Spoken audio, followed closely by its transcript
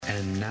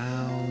And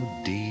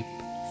now, deep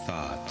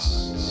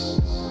thoughts.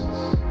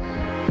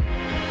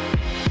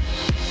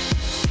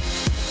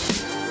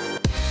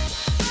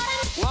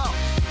 Whoa,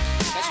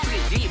 that's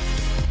pretty deep.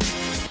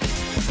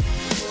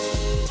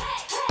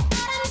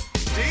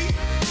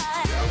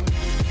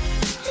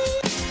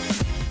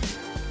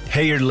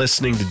 Hey, you're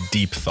listening to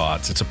Deep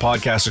Thoughts. It's a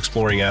podcast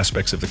exploring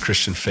aspects of the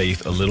Christian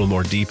faith a little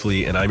more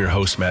deeply, and I'm your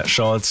host, Matt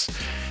Shantz.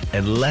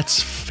 And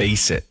let's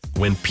face it,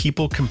 when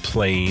people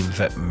complain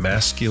that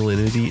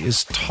masculinity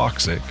is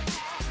toxic,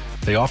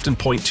 they often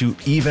point to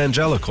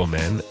evangelical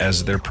men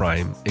as their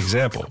prime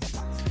example.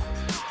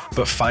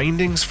 But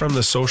findings from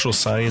the social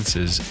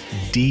sciences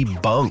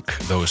debunk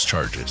those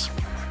charges.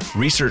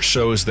 Research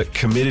shows that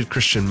committed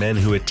Christian men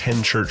who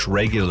attend church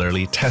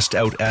regularly test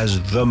out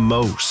as the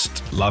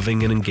most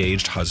loving and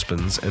engaged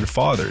husbands and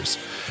fathers.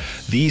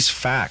 These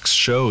facts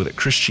show that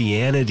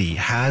Christianity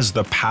has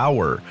the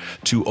power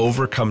to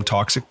overcome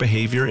toxic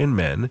behavior in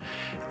men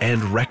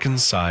and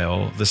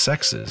reconcile the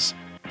sexes.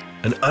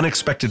 An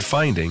unexpected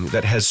finding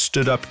that has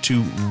stood up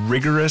to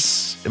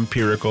rigorous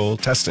empirical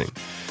testing.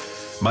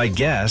 My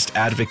guest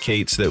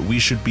advocates that we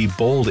should be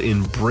bold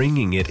in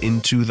bringing it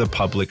into the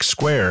public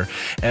square,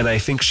 and I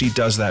think she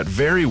does that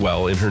very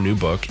well in her new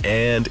book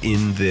and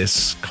in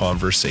this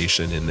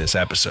conversation in this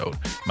episode.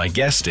 My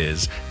guest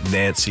is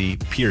Nancy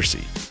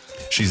Pearcey.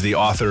 She's the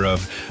author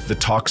of The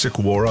Toxic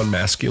War on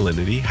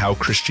Masculinity, How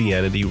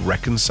Christianity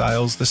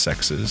Reconciles the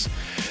Sexes,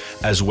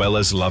 as well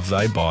as Love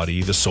Thy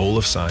Body, The Soul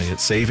of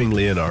Science, Saving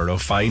Leonardo,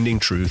 Finding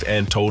Truth,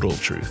 and Total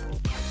Truth.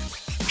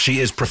 She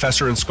is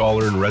professor and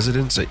scholar in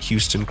residence at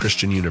Houston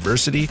Christian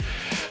University.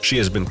 She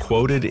has been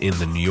quoted in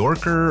the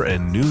Yorker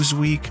and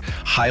Newsweek,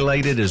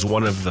 highlighted as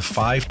one of the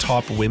 5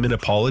 top women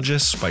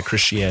apologists by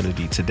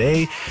Christianity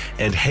Today,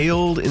 and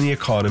hailed in the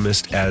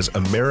Economist as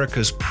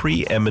America's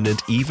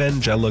pre-eminent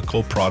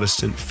evangelical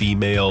Protestant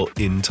female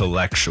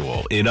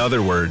intellectual. In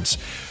other words,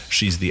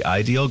 she's the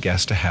ideal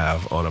guest to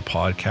have on a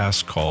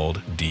podcast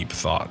called Deep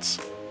Thoughts.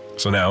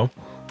 So now,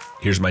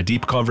 here's my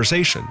deep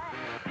conversation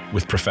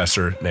with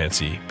Professor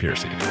Nancy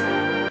Pearcey.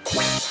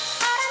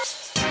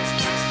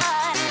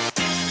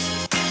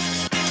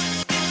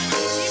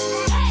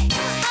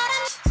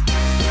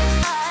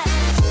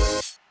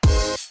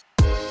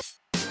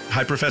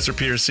 Hi, Professor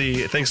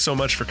Pearcey. Thanks so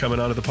much for coming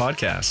onto the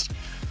podcast.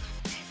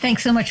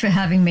 Thanks so much for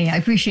having me. I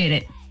appreciate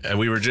it. And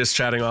we were just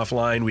chatting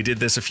offline. We did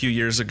this a few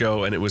years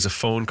ago, and it was a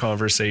phone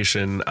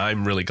conversation.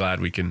 I'm really glad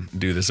we can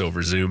do this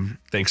over Zoom.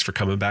 Thanks for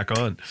coming back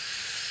on.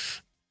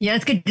 Yeah,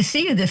 it's good to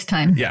see you this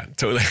time. Yeah,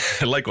 totally.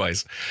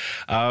 Likewise.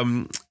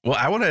 Well,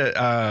 I want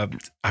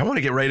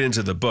to get right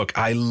into the book.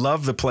 I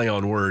love the play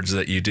on words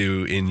that you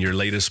do in your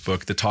latest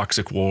book, The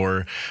Toxic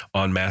War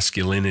on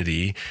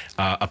Masculinity,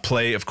 a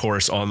play, of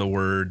course, on the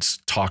words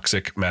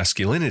toxic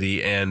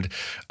masculinity, and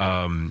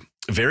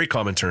very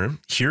common term.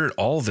 Hear it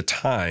all the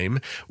time.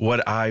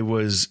 What I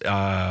was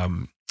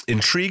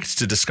intrigued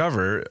to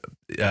discover,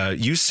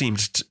 you seemed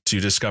to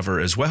discover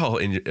as well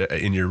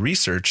in your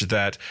research,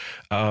 that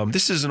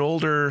this is an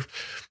older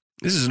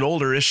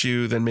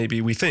issue than maybe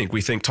we think.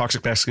 We think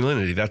toxic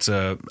masculinity, that's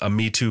a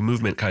Me Too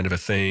movement kind of a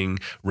thing,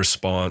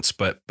 response.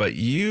 But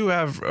you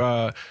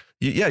have,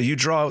 you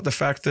draw out the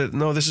fact that,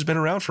 no, this has been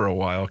around for a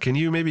while. Can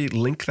you maybe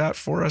link that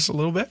for us a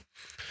little bit?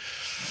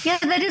 Yeah,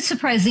 that is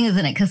surprising,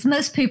 isn't it? Because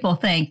most people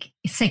think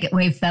second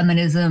wave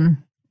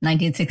feminism,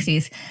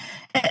 1960s.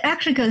 It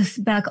actually goes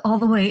back all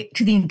the way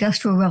to the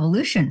Industrial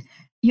Revolution.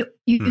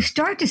 You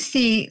start to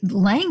see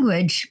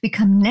language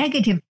become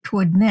negative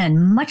toward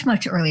men much,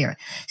 much earlier.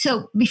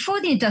 So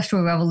before the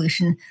Industrial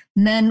Revolution,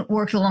 men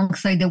worked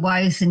alongside their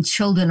wives and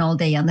children all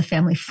day on the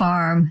family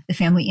farm, the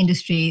family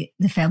industry,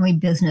 the family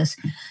business.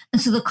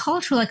 And so the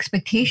cultural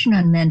expectation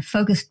on men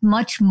focused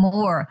much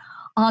more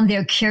on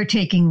their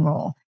caretaking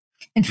role.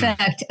 In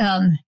fact,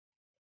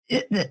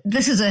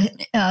 this is a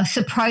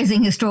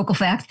surprising historical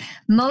fact.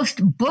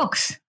 Most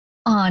books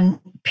on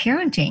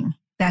parenting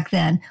back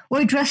then were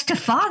addressed to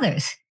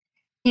fathers.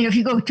 You know, if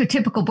you go to a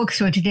typical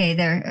bookstore today,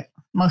 they're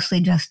mostly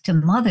addressed to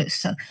mothers.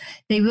 So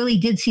they really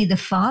did see the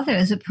father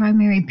as a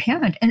primary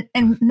parent.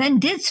 And men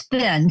did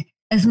spend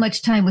as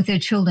much time with their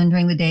children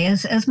during the day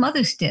as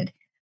mothers did.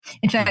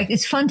 In fact,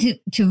 it's fun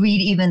to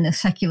read even the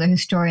secular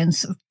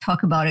historians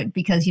talk about it,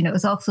 because, you know, it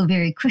was also a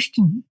very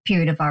Christian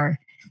period of our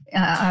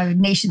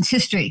nation's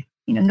history.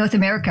 You know, North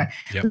America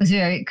was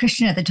very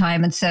Christian at the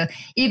time. And so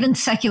even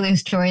secular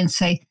historians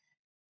say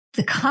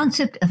the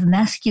concept of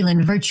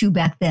masculine virtue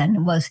back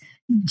then was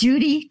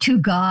duty to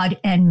God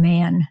and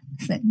man.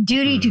 So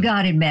duty to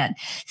God and man.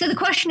 So the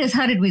question is,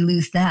 how did we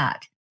lose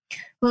that?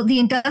 Well, the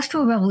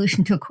Industrial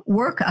Revolution took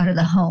work out of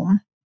the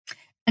home.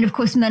 And of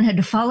course, men had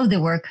to follow their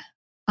work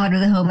out of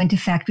the home into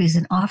factories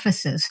and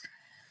offices.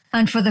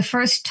 And for the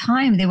first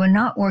time, they were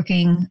not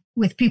working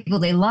with people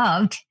they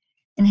loved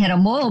and had a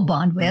moral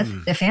bond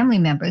with, their family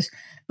members,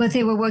 but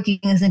they were working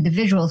as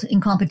individuals in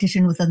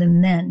competition with other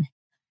men.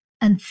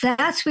 And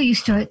that's where you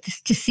start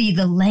to see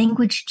the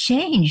language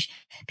change.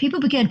 People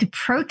began to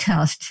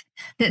protest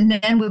that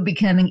men were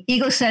becoming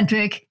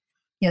egocentric,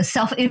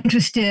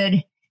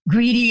 self-interested,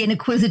 greedy and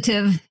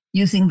acquisitive,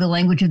 using the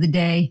language of the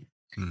day,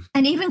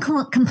 and even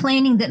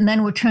complaining that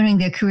men were turning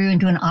their career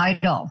into an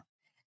idol.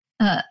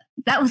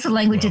 That was the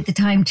language at the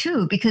time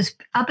too, because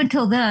up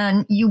until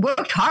then you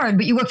worked hard,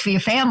 but you worked for your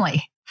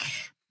family.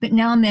 But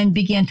now men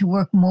began to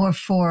work more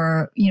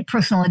for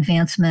personal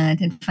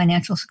advancement and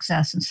financial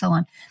success and so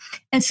on.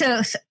 And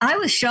so I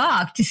was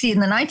shocked to see in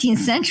the 19th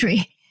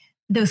century,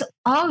 there was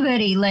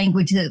already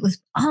language that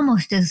was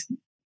almost as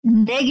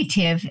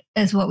negative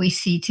as what we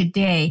see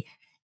today.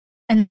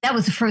 And that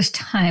was the first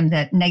time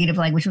that negative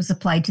language was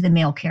applied to the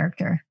male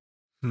character.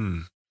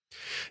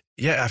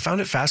 Yeah, I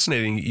found it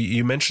fascinating.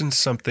 You mentioned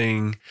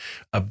something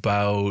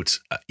about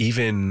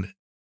even,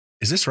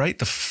 is this right?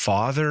 The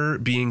father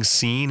being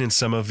seen in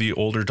some of the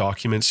older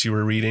documents you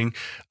were reading,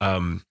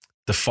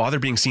 the father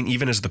being seen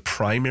even as the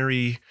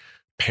primary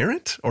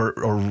parent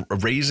or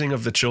raising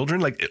of the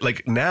children.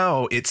 Like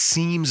now it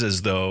seems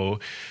as though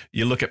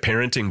you look at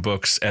parenting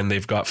books and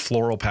they've got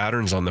floral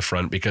patterns on the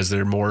front because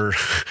they're more,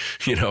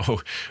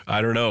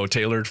 I don't know,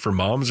 tailored for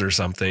moms or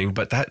something.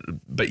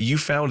 But you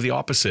found the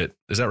opposite.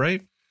 Is that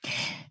right?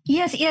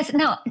 Yes.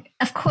 Now,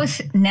 of course,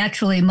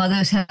 naturally,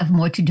 mothers have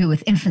more to do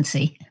with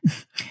infancy,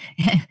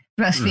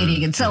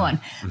 breastfeeding, and so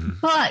on.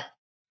 But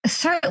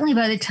certainly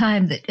by the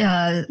time that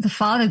the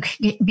father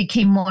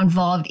became more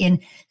involved in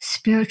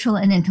spiritual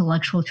and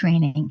intellectual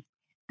training.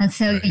 And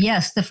so,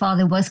 yes, the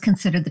father was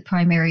considered the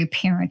primary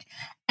parent.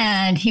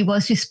 And he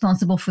was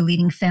responsible for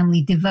leading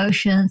family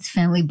devotions,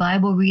 family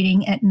Bible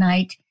reading at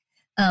night.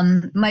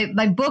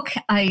 My book,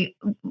 I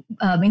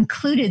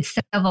included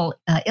several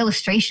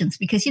illustrations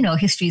because,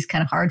 history is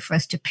kind of hard for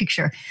us to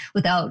picture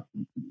without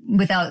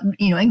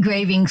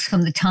engravings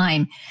from the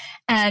time.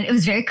 And it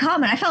was very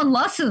common. I found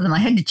lots of them. I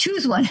had to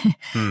choose one.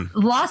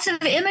 Lots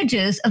of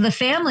images of the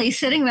family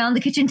sitting around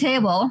the kitchen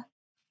table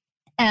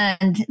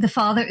and the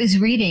father is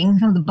reading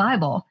from the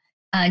Bible.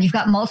 And you've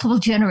got multiple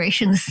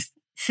generations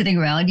sitting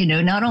around,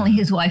 not only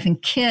his wife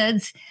and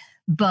kids,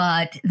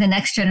 but the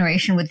next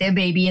generation with their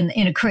baby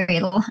in a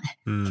cradle,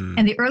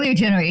 and the earlier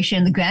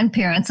generation, the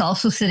grandparents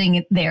also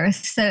sitting there.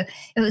 So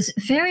it was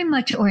very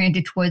much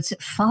oriented towards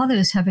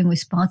fathers having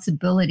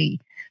responsibility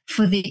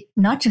for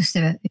not just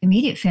the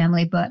immediate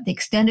family, but the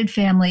extended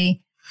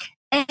family,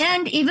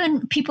 and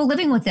even people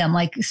living with them,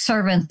 like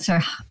servants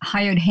or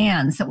hired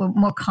hands that were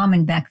more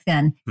common back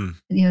then.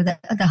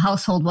 The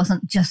household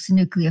wasn't just a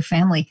nuclear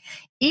family.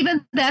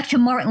 Even back to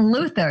Martin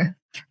Luther,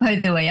 by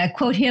the way, I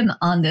quote him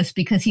on this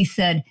because he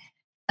said,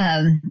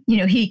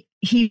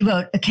 he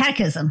wrote a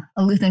catechism,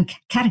 a Lutheran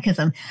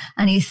catechism,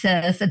 and he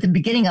says at the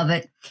beginning of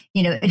it,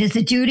 it is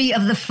the duty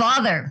of the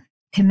father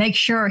to make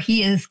sure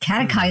he is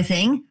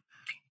catechizing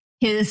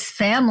his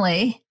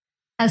family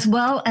as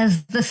well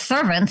as the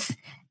servants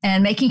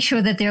and making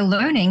sure that they're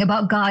learning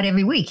about God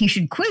every week. He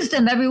should quiz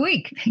them every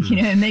week,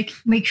 and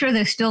make sure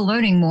they're still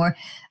learning more,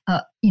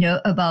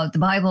 about the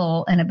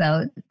Bible and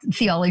about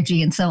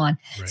theology and so on.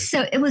 Right.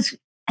 So it was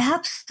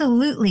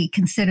absolutely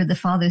considered the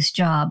father's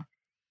job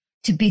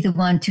to be the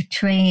one to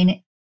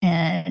train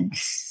and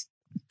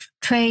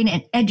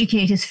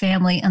educate his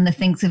family on the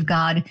things of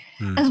God,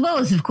 as well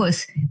as, of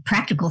course,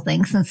 practical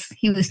things, since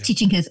he was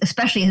teaching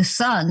especially his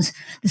sons,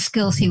 the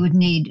skills he would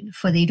need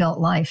for the adult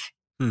life.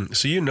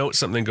 So you note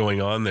something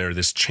going on there,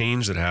 this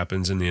change that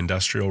happens in the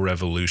Industrial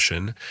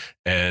Revolution,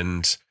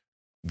 and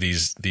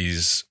these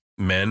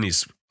men,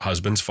 these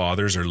husbands,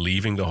 fathers are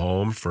leaving the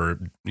home for,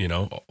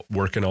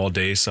 working all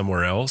day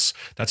somewhere else.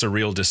 That's a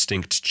real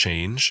distinct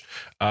change.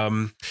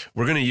 We're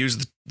going to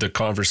use the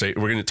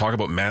conversation. We're going to talk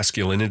about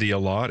masculinity a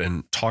lot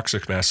and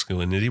toxic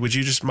masculinity. Would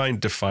you just mind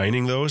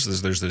defining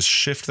those? There's this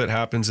shift that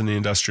happens in the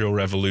Industrial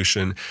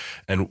Revolution,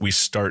 and we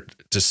start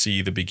to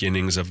see the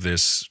beginnings of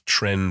this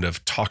trend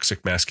of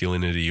toxic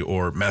masculinity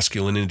or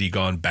masculinity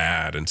gone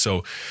bad. And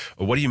so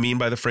what do you mean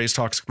by the phrase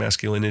toxic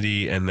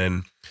masculinity? And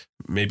then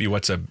maybe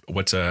what's a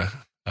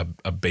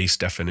base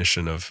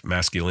definition of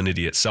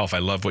masculinity itself? I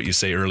love what you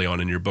say early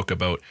on in your book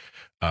about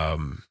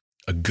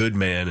a good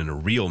man and a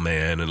real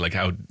man, and like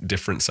how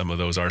different some of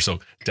those are. So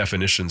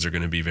definitions are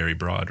going to be very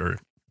broad or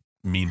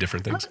mean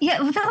different things. Yeah,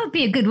 well, that would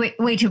be a good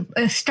way to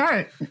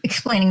start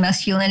explaining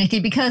masculinity,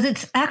 because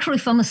it's actually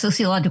from a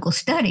sociological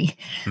study,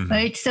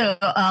 right? So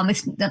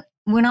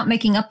we're not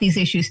making up these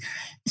issues.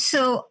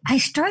 So I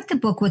start the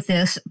book with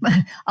this.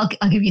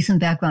 I'll give you some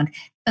background.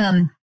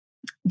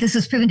 This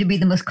has proven to be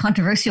the most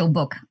controversial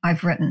book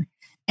I've written.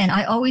 And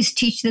I always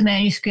teach the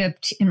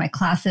manuscript in my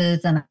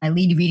classes, and I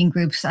lead reading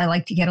groups. I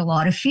like to get a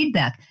lot of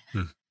feedback.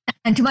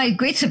 And to my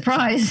great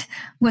surprise,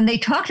 when they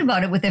talked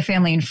about it with their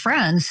family and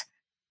friends,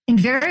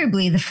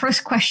 invariably the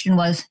first question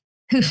was,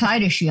 whose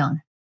side is she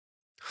on?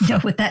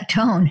 With that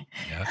tone.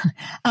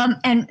 Yeah.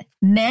 And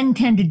men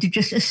tended to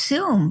just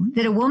assume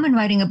that a woman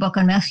writing a book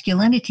on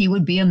masculinity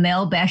would be a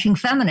male-bashing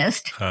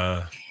feminist.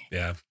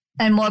 Yeah.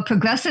 And more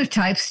progressive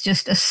types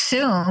just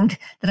assumed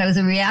that I was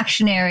a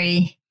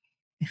reactionary,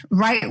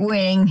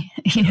 right-wing,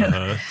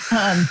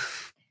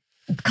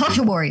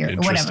 culture warrior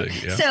or whatever.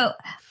 Yeah. So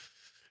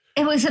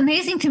it was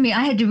amazing to me.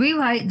 I had to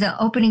rewrite the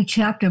opening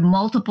chapter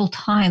multiple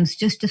times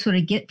just to sort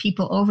of get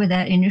people over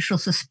that initial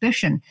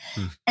suspicion.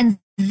 And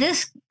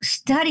this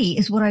study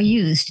is what I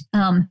used.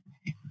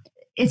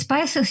 it's by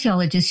a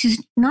sociologist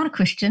who's not a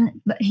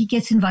Christian, but he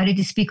gets invited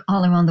to speak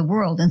all around the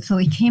world. And so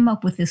he came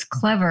up with this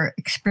clever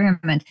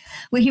experiment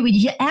where he would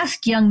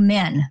ask young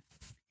men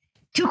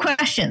 2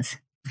 questions.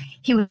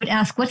 He would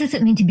ask, what does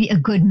it mean to be a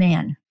good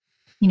man?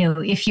 You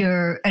know, if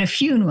you're at a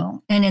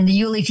funeral and in the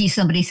eulogy,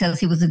 somebody says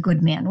he was a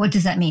good man, what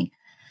does that mean?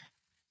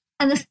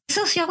 And the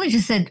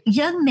sociologist said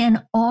young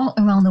men all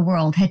around the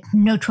world had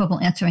no trouble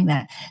answering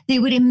that. They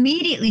would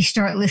immediately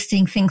start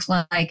listing things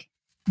like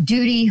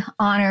duty,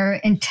 honor,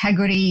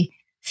 integrity,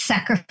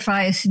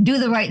 sacrifice, do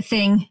the right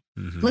thing,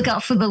 look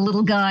out for the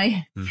little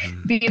guy,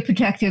 be a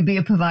protector, be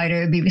a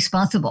provider, be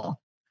responsible.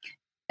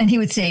 And he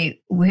would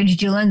say, where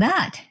did you learn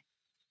that?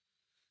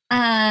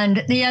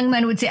 And the young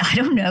man would say, I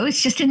don't know,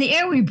 it's just in the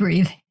air we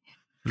breathe.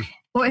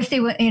 Or if they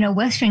were in a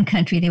Western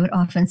country, they would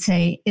often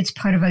say, it's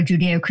part of our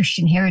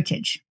Judeo-Christian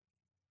heritage.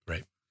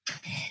 Right.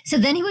 So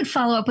then he would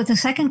follow up with a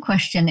second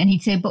question, and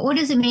he'd say, but what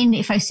does it mean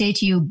if I say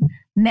to you,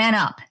 man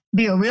up,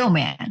 be a real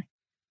man?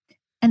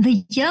 And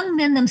the young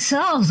men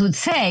themselves would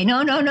say,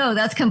 no,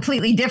 that's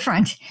completely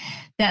different.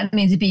 That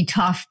means be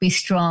tough, be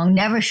strong,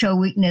 never show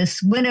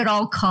weakness, win at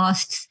all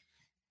costs,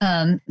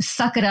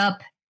 suck it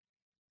up,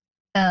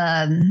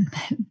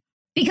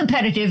 be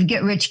competitive,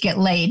 get rich, get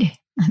laid,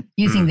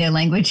 using their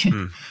language.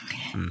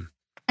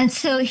 And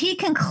so he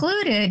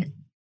concluded,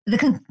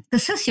 the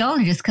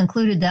sociologist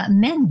concluded that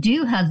men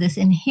do have this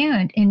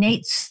inherent,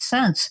 innate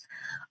sense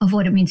of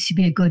what it means to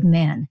be a good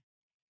man.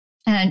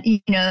 And, you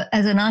know,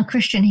 as a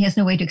non-Christian, he has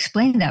no way to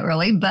explain that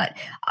really, but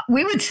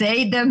we would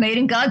say they're made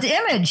in God's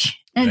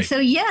image. And right. So,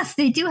 yes,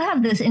 they do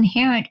have this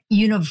inherent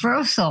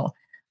universal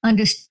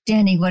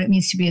understanding what it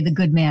means to be the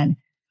good man.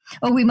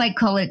 Or we might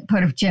call it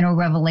part of general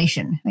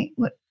revelation, right?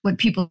 What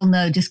people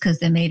know just because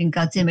they're made in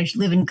God's image,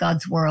 live in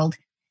God's world,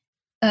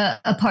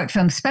 apart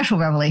from special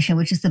revelation,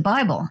 which is the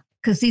Bible.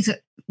 Because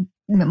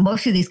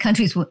most of these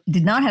countries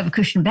did not have a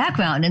Christian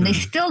background, and they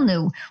still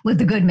knew what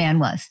the good man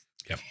was.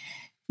 Yep.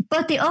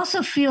 But they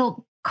also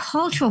feel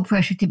cultural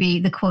pressure to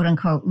be the quote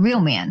unquote real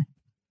man,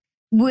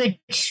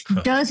 which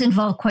does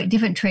involve quite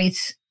different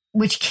traits,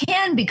 which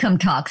can become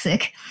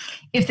toxic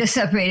if they're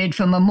separated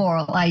from a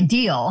moral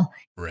ideal.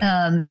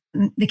 Right.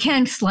 They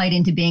can slide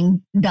into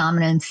being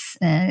dominance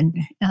and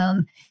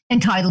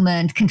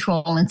entitlement,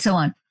 control, and so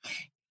on.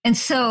 And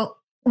so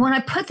when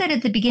I put that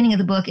at the beginning of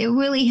the book, it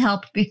really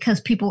helped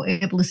because people were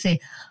able to say,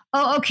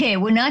 oh, okay,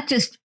 we're not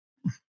just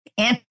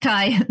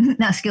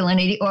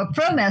anti-masculinity or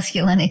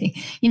pro-masculinity.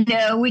 You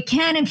know, we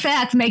can, in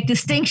fact, make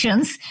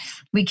distinctions.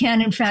 We can,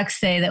 in fact,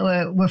 say that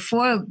we're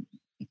for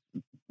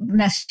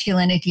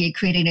masculinity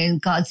created in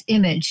God's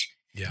image.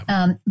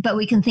 Yeah. But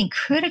we can think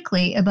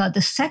critically about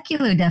the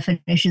secular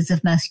definitions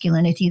of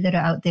masculinity that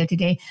are out there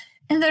today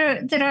and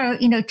that are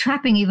you know,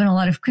 trapping even a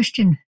lot of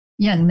Christian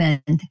young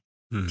men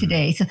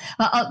today. So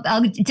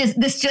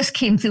this just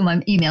came through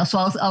my email,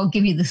 so I'll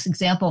give you this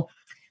example.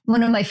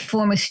 One of my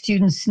former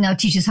students now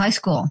teaches high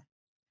school.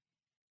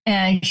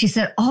 And she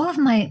said, all of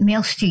my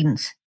male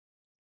students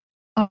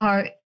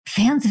are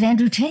fans of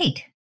Andrew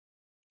Tate.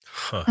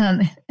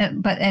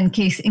 But in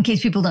case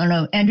people don't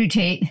know, Andrew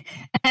Tate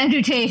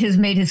has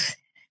made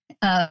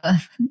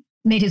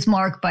his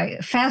mark by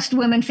fast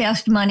women,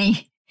 fast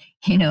money,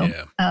 you know,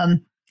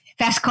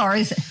 fast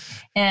cars,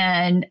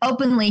 and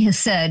openly has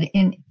said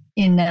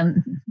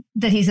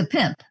that he's a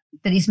pimp,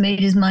 that he's made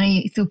his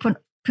money through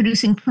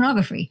producing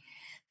pornography.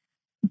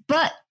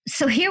 But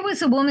so here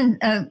was a woman,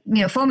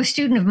 former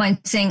student of mine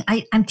saying,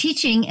 I'm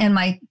teaching and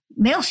my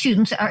male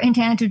students are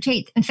into Andrew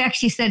Tate. In fact,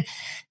 she said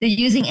they're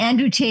using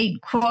Andrew Tate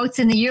quotes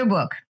in the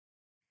yearbook.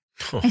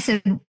 I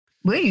said,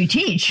 where do you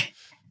teach?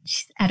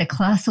 She's at a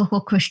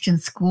classical Christian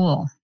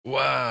school.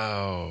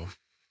 Wow.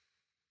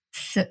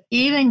 So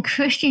even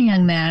Christian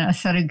young men are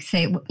starting to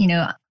say, you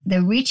know,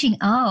 they're reaching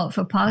out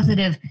for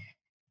positive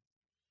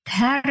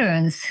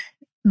patterns,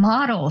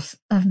 models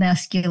of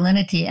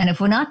masculinity. And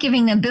if we're not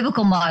giving them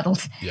biblical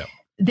models,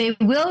 they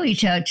will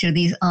reach out to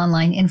these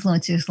online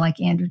influencers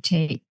like Andrew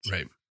Tate.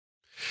 Right.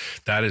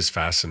 That is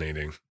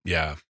fascinating.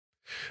 Yeah.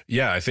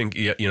 Yeah. I think,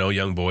 you know,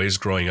 young boys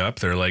growing up,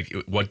 they're like,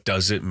 what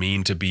does it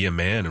mean to be a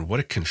man? And what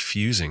a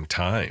confusing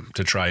time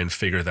to try and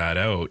figure that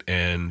out.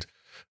 And,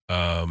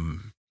 that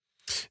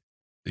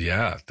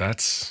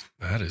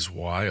is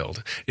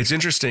wild. It's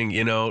interesting,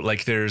 you know,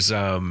 like there's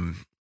so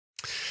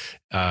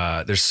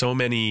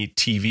many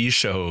TV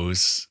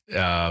shows,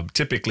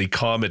 typically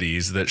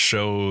comedies, that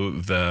show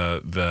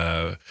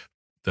the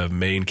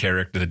main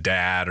character, the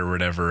dad or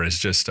whatever, is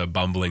just a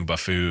bumbling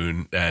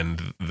buffoon,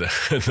 and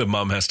the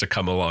mom has to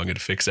come along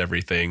and fix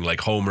everything. Like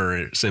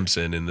Homer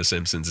Simpson in The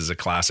Simpsons is a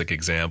classic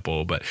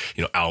example, but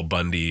you know, Al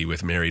Bundy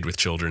with Married with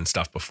Children,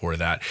 stuff before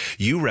that.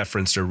 You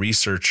referenced a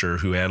researcher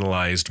who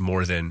analyzed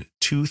more than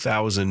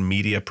 2,000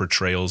 media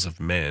portrayals of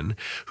men,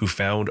 who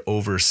found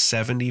over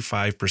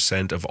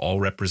 75% of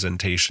all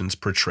representations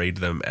portrayed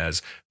them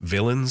as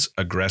villains,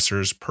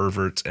 aggressors,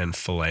 perverts, and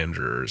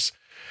philanderers.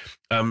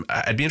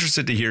 I'd be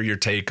interested to hear your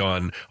take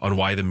on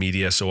why the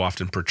media so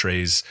often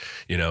portrays,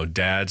 you know,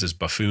 dads as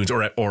buffoons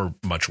or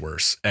much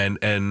worse. And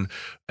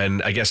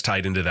I guess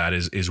tied into that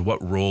is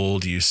what role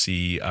do you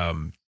see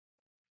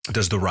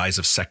does the rise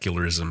of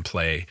secularism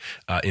play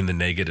in the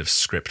negative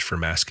script for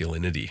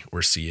masculinity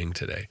we're seeing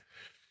today?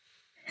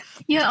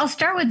 Yeah, I'll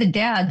start with the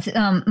dads.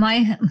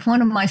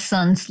 One of my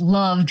sons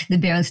loved the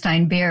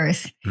Berenstain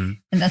Bears, and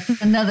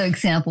that's another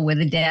example where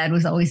the dad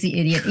was always the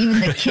idiot. Even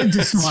the kids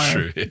are smart.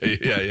 True.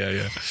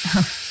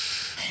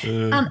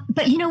 Yeah.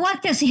 But you know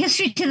what? There's a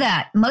history to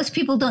that. Most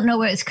people don't know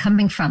where it's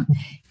coming from.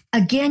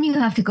 Again, you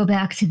have to go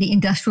back to the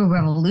Industrial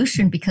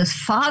Revolution because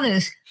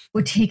fathers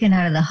were taken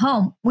out of the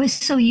home. We're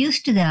so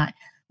used to that.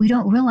 We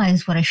don't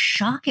realize what a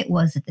shock it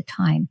was at the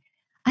time.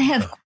 I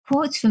have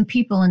quotes from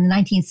people in the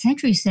 19th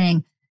century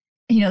saying,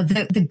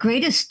 the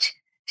greatest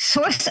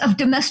source of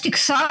domestic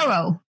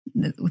sorrow,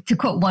 to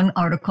quote one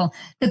article,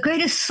 the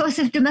greatest source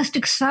of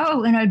domestic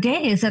sorrow in our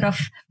day is that our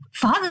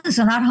fathers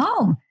are not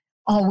home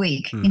all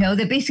week.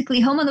 They're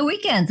basically home on the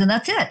weekends, and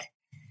that's it.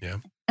 Yeah.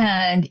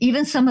 And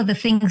even some of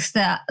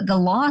the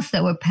laws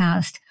that were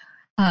passed,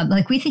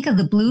 like we think of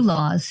the blue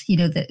laws,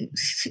 that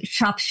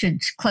shops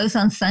should close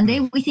on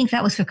Sunday. We think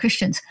that was for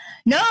Christians.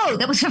 No,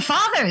 that was for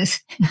fathers.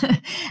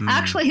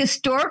 Actually,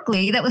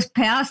 historically, that was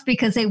passed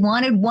because they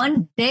wanted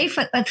one day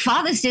but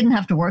fathers didn't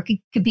have to work.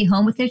 They could be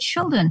home with their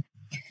children.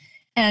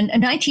 And a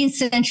 19th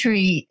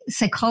century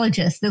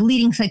psychologist, the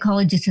leading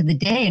psychologist of the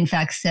day, in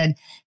fact, said,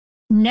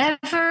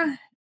 never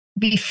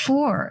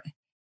before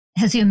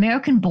has the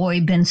American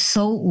boy been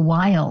so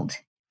wild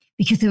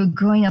because they were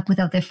growing up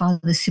without their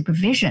father's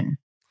supervision.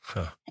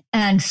 Huh.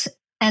 And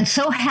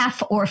so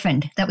half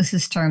orphaned. That was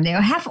his term. They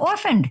were half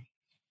orphaned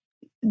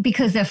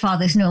because their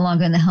father's no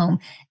longer in the home.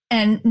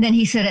 And then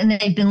he said, and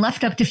they've been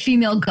left up to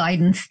female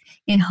guidance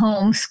in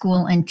home,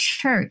 school, and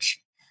church.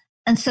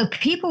 And so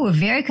people were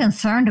very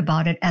concerned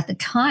about it at the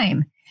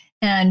time.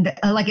 And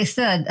like I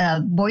said,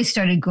 boys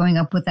started growing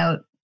up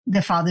without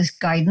their father's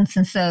guidance.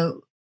 And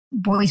so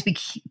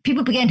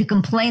people began to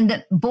complain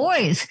that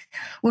boys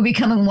were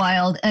becoming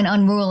wild and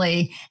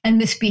unruly and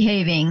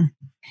misbehaving.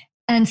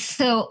 And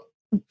so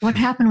what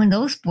happened when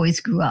those boys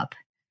grew up?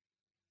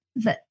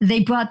 They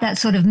brought that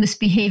sort of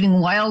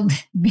misbehaving, wild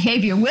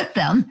behavior with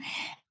them.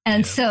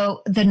 And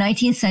so the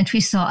 19th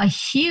century saw a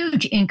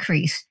huge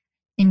increase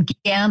in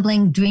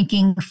gambling,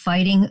 drinking,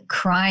 fighting,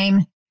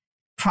 crime,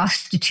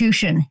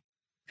 prostitution.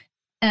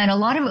 And a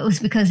lot of it was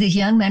because these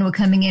young men were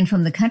coming in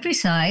from the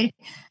countryside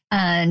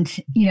and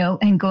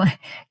going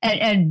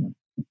and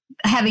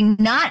having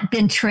not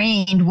been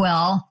trained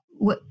well,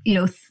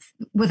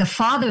 with a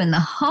father in the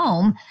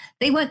home,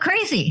 they went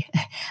crazy.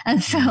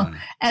 And so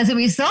as a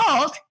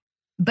result,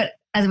 the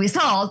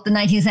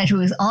 19th century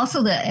was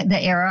also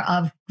the era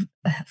of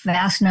a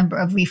vast number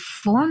of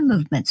reform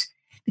movements,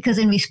 because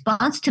in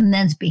response to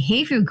men's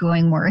behavior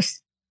growing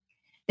worse,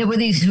 there were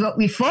these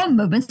reform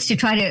movements to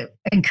try to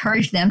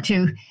encourage them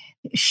to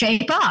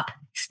shape up,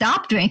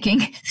 stop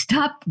drinking,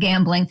 stop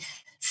gambling,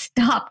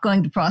 stop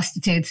going to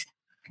prostitutes.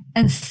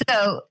 And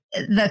so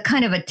the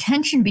kind of a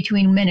tension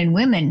between men and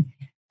women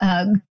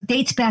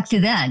dates back to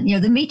then.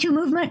 The Me Too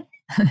movement,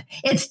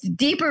 its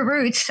deeper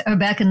roots are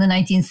back in the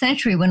 19th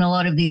century when a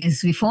lot of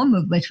these reform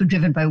movements were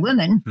driven by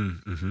women,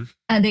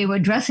 and they were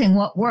addressing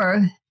what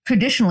were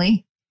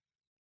traditionally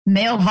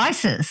male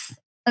vices.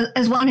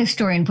 As one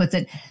historian puts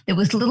it, there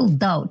was little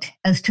doubt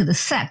as to the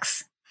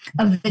sex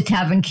of the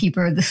tavern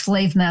keeper, the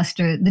slave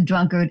master, the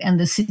drunkard, and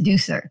the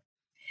seducer.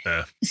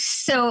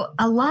 So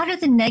a lot of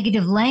the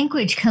negative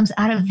language comes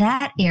out of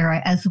that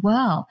era as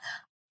well.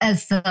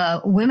 As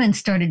the women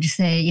started to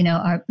say,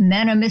 our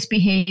men are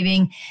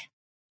misbehaving.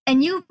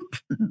 And you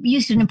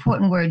used an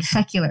important word,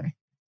 secular.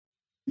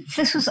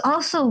 This was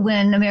also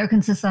when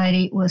American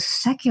society was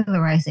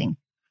secularizing,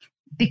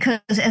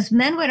 because as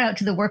men went out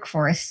to the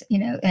workforce,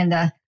 and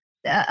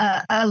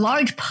a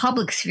large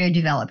public sphere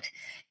developed.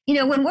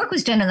 When work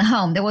was done in the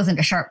home, there wasn't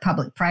a sharp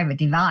public-private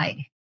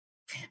divide.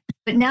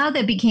 But now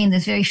there became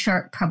this very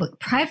sharp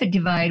public-private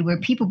divide where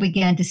people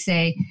began to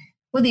say,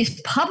 well,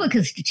 these public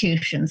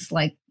institutions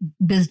like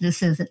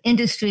businesses and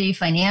industry,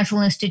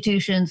 financial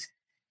institutions,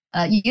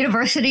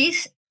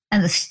 universities,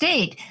 and the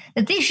state,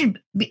 that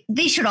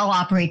these should all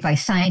operate by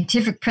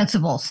scientific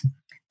principles,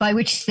 by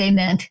which they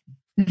meant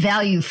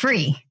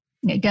value-free.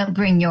 Don't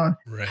bring your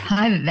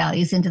private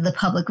values into the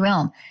public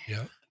realm.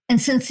 Yeah.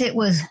 And since it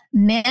was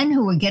men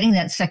who were getting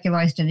that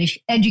secularized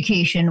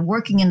education,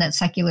 working in that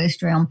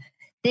secularized realm,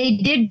 they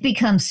did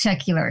become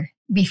secular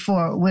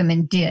before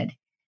women did.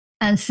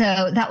 And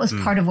so that was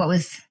part of what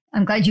was,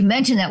 I'm glad you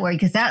mentioned that word,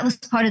 because that was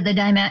part of the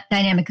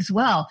dynamic as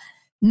well.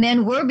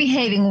 Men were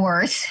behaving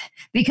worse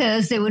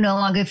because they no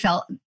longer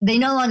felt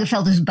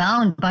as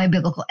bound by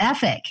biblical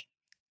ethic.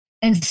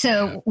 And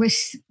so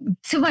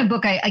through my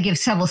book, I give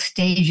several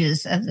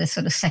stages of this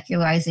sort of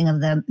secularizing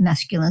of the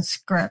masculine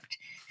script.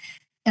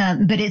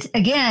 But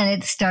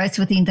it starts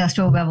with the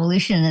Industrial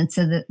Revolution. And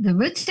so the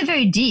roots are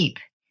very deep.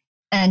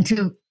 And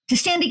to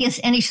stand against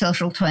any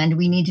social trend,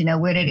 we need to know,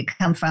 where did it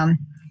come from?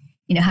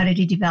 How did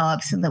it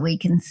develop, so that we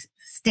can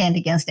stand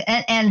against it?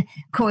 And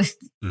of course,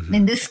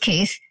 in this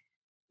case,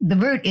 the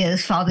root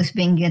is fathers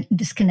being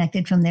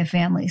disconnected from their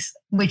families,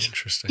 which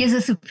gives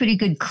us a pretty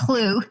good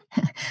clue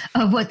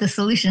of what the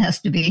solution has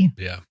to be.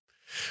 Yeah.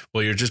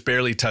 Well, you're just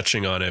barely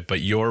touching on it,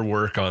 but your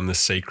work on the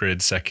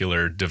sacred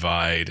secular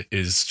divide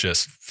is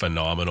just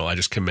phenomenal. I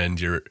just commend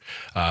your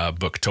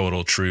book,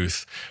 Total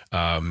Truth,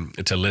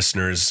 to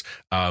listeners.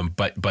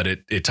 But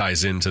it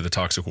ties into the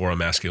toxic war on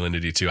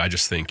masculinity too. I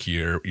just think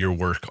your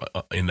work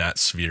in that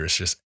sphere is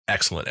just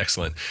excellent.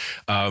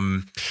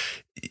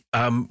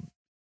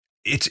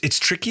 It's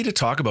tricky to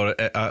talk about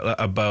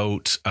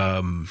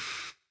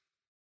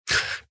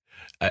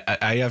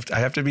I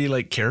have to be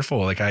like careful.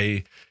 Like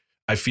I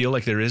feel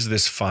like there is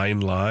this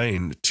fine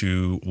line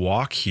to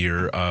walk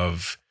here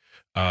of,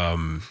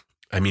 the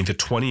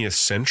 20th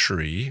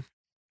century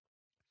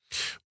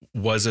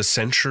was a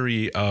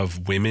century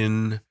of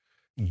women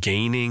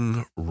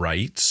gaining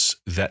rights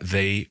that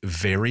they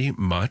very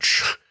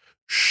much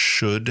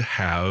should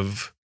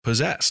have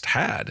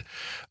had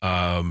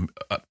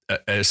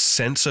a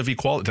sense of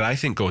equality that I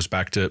think goes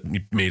back to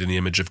made in the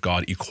image of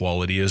God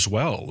equality as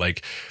well.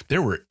 Like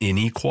there were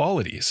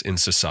inequalities in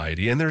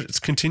society, and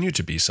there's continued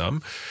to be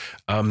some.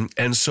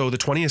 And so the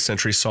 20th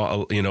century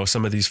saw,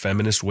 some of these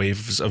feminist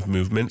waves of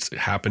movements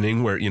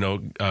happening where,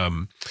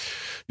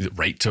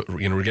 right to,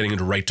 we're getting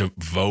into right to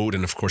vote.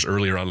 And of course,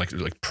 earlier on,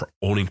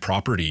 owning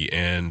property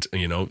and,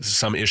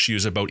 some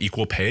issues about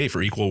equal pay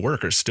for equal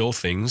work are still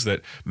things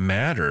that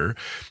matter.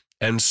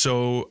 And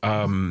so,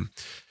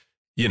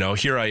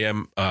 here I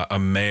am, a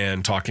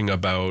man talking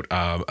about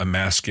a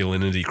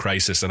masculinity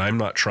crisis, and I'm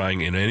not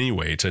trying in any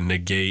way to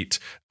negate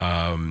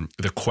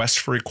the quest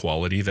for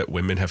equality that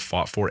women have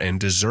fought for and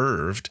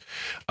deserved.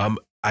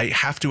 I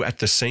have to at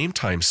the same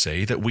time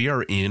say that we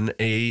are in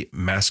a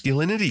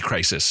masculinity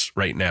crisis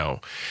right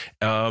now.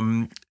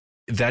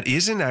 That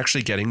isn't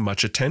actually getting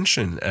much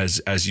attention,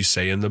 as you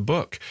say in the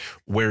book,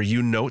 where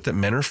you note that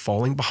men are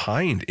falling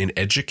behind in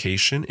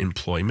education,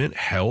 employment,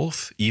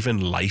 health, even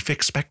life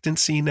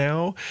expectancy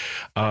now.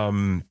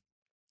 Can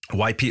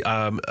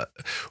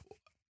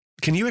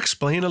you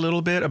explain a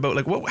little bit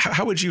about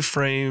how would you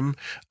frame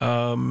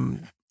the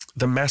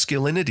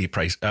masculinity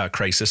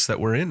crisis that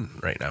we're in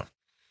right now?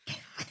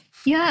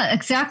 Yeah,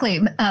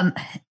 exactly.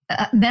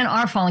 Men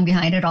are falling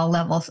behind at all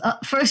levels.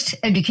 First,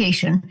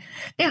 education.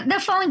 They're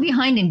falling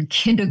behind in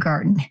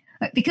kindergarten,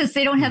 right? Because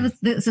they don't have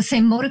the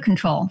same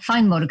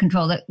fine motor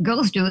control that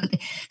girls do.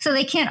 So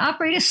they can't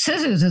operate a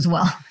scissors as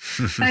well,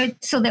 right?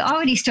 So they're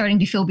already starting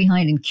to feel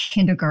behind in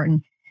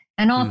kindergarten.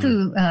 And all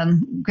through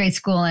grade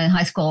school and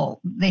high school,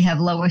 they have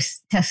lower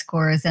test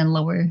scores and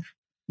lower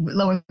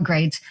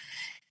grades.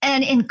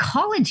 And in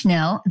college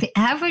now, the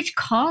average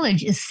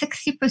college is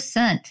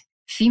 60%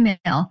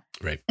 female,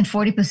 right, and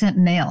 40%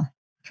 male.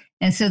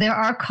 And so there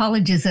are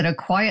colleges that are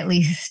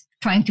quietly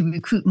trying to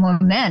recruit more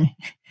men.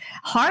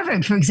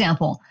 Harvard, for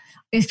example,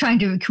 is trying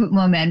to recruit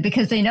more men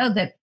because they know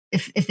that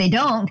if they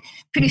don't,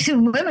 pretty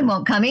soon women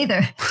won't come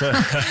either.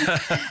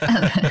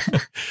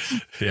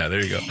 Yeah,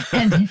 there you go.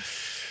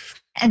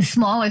 and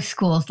smaller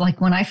schools, like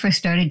when I first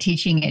started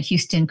teaching at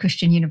Houston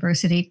Christian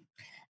University,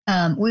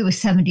 we were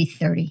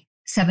 70-30,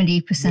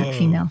 70%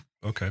 female.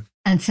 Okay.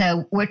 And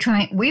so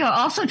we are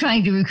also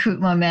trying to recruit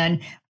more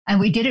men.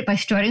 And we did it by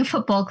starting a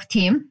football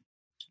team.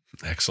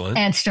 Excellent.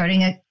 And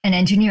starting an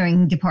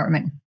engineering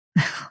department.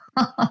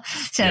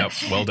 So, yep,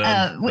 well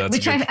done.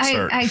 Which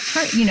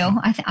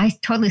I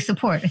totally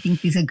support. I think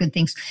these are good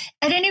things.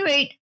 At any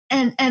rate,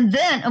 and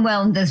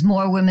then, there's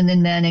more women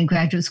than men in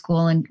graduate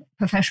school and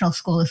professional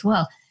school as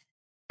well.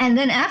 And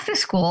then after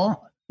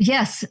school,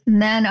 yes,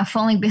 men are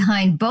falling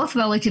behind both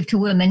relative to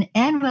women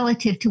and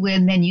relative to where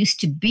men used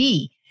to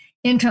be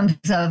in terms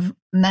of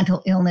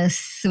mental illness,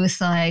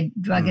 suicide,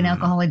 drug and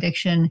alcohol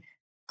addiction,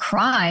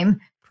 crime.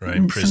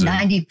 Right, prison.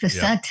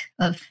 90%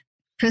 of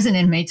prison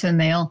inmates are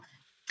male.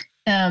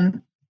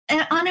 And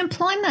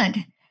unemployment.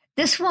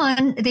 This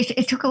one,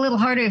 it took a little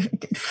harder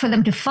for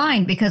them to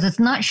find because it's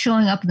not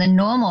showing up in the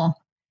normal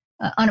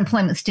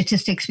unemployment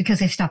statistics because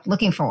they stopped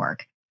looking for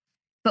work.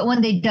 But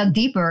when they dug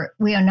deeper,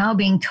 we are now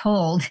being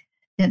told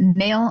that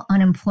male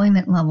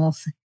unemployment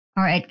levels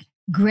are at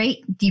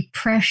Great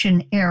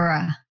Depression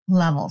era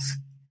levels.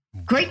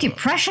 Great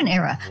Depression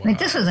era. Wow. I mean,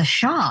 this was a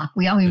shock.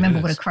 We all remember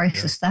what a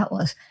crisis that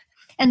was.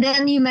 And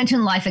then you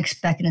mentioned life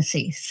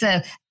expectancy.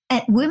 So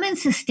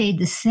women's has stayed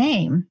the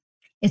same.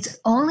 It's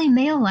only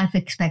male life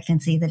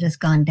expectancy that has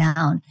gone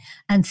down.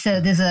 And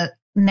so there's a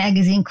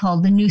magazine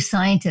called The New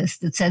Scientist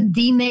that said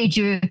the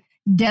major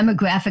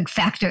demographic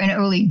factor in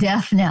early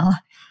death now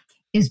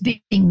is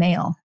being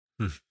male.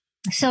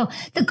 So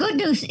the good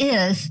news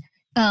is,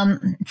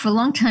 for a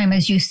long time,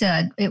 as you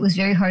said, it was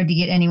very hard to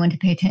get anyone to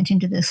pay attention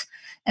to this.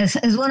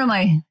 As one of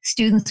my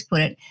students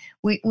put it,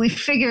 we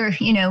figure,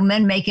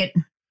 men make it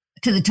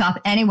to the top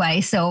anyway,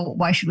 so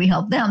why should we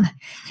help them?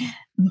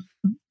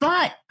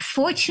 But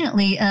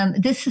fortunately,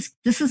 this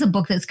is a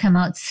book that's come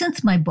out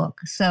since my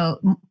book, so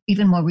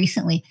even more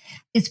recently.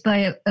 It's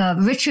by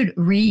Richard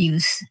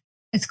Reeves.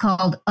 It's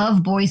called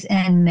Of Boys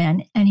and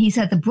Men, and he's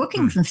at the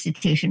Brookings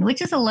Institution,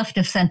 which is a left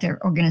of center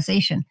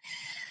organization.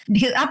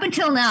 Because up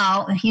until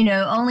now,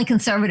 only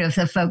conservatives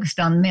have focused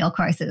on the male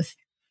crisis.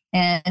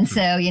 And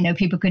so,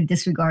 people could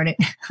disregard it,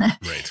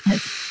 right.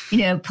 as,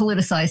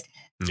 politicized.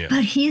 Yeah.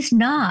 But he's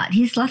not.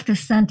 He's left of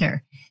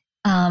center.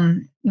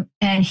 And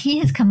he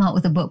has come out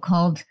with a book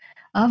called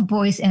Of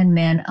Boys and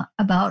Men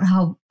about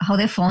how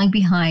they're falling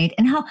behind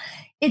and how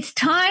it's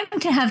time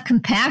to have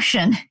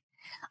compassion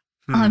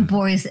on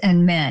boys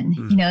and men.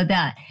 You know,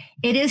 that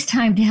it is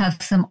time to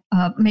have some,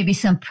 maybe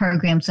some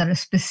programs that are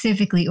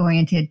specifically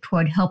oriented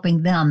toward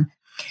helping them.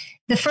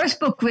 The first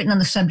book written on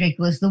the subject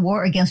was The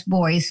War Against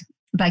Boys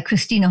by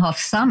Christina Hoff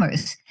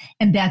Sommers.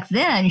 And back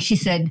then she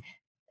said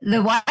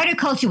the wider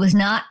culture was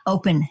not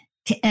open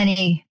to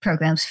any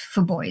programs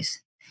for boys.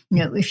 You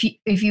know,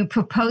 if you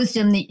proposed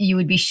them, that you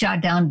would be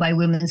shot down by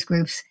women's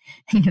groups,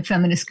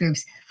 feminist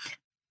groups.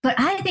 But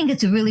I think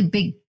it's a really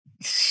big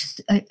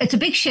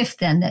shift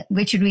then that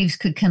Richard Reeves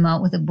could come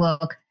out with a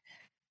book.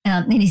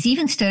 And he's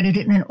even started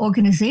it in an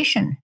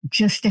organization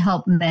just to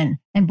help men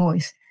and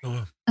boys.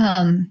 Oh,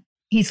 wow.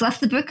 He's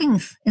left the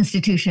Brookings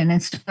Institution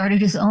and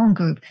started his own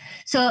group.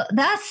 So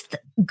that's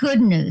good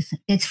news.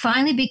 It's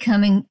finally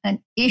becoming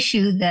an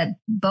issue that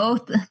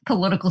both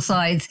political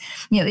sides,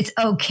 it's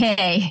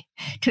okay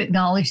to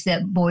acknowledge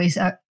that boys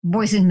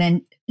and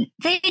men,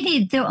 they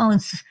need their own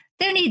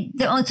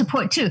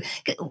support too.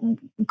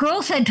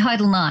 Girls had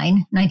Title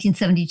IX,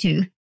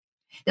 1972.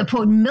 They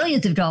poured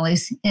millions of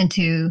dollars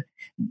into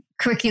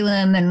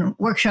curriculum and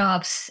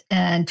workshops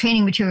and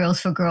training materials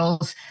for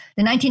girls.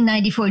 The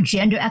 1994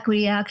 Gender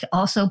Equity Act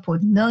also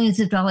poured millions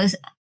of dollars,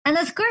 and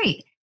that's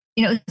great.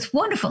 It's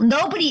wonderful.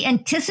 Nobody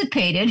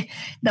anticipated,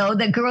 though,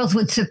 that girls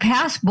would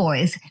surpass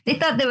boys. They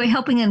thought they were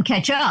helping them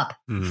catch up,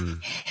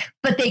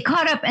 but they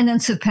caught up and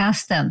then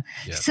surpassed them.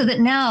 Yeah. So that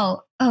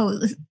now,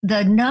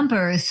 the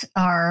numbers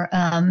are.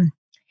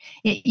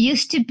 It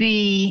used to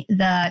be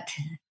that.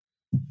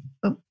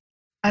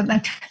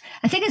 I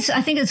think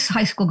it's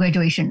high school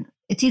graduation.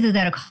 It's either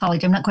that or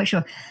college. I'm not quite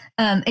sure.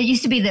 It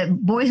used to be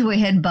that boys were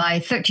ahead by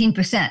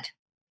 13%.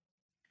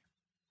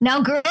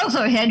 Now girls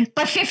are ahead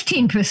by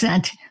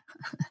 15%.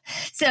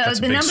 So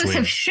the numbers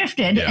have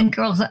shifted, and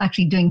girls are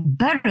actually doing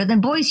better than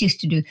boys used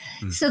to do.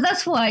 So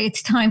that's why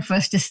it's time for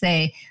us to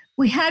say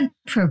we had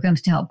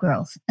programs to help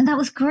girls, and that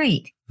was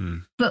great.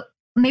 But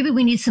maybe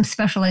we need some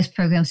specialized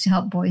programs to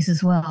help boys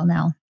as well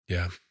now.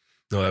 Yeah.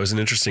 No, that was an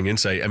interesting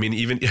insight. I mean,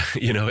 even,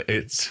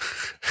 it's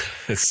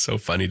so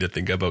funny to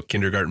think about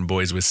kindergarten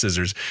boys with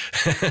scissors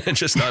and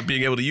just not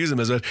being able to use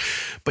them as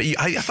much. But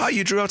I thought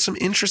you drew out some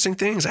interesting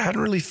things I hadn't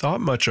really thought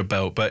much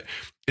about. But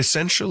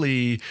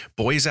essentially,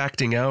 boys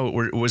acting out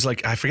was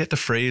like, I forget the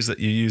phrase that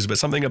you used, but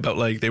something about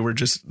like they were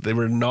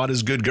not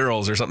as good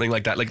girls or something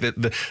like that. Like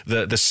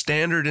the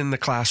standard in the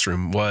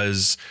classroom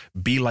was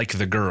be like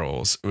the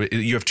girls.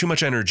 You have too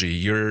much energy.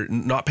 You're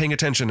not paying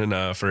attention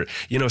enough, or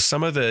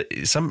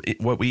some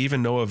what we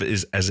even know of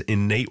is as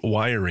innate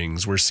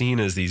wirings were seen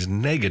as these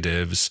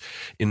negatives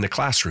in the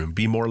classroom.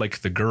 Be more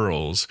like the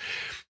girls,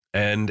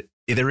 and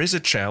there is a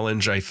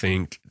challenge, I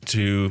think,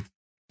 to.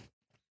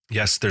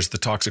 Yes, there's the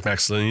toxic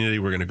masculinity.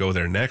 We're going to go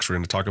there next. We're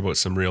going to talk about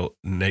some real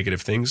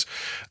negative things.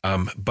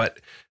 But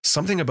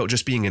something about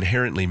just being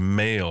inherently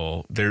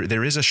male,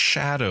 there is a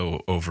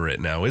shadow over it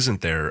now,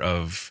 isn't there,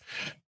 of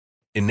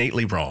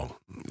innately wrong,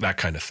 that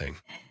kind of thing.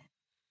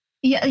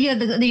 Yeah.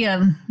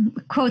 The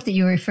quote that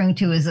you're referring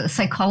to is a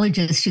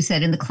psychologist who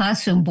said, in the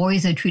classroom,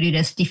 boys are treated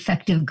as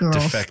defective girls.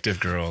 Defective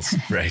girls,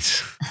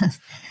 right.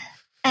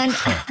 And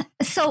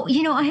so,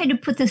 I had to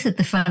put this at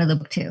the front of the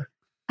book too.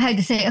 I had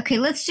to say, okay,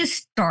 let's just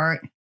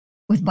start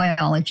with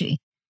biology.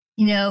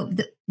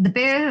 The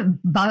bare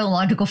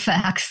biological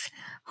facts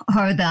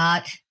are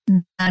that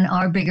men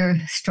are bigger,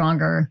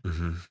 stronger,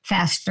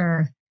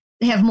 faster.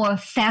 They have more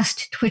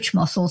fast twitch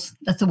muscles.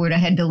 That's a word I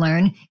had to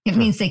learn. It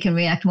means they can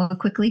react more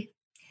quickly.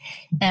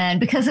 And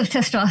because of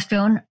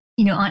testosterone,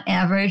 on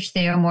average,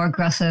 they are more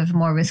aggressive,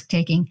 more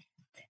risk-taking.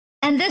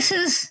 And this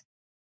is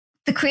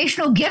the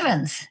creational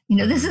givens.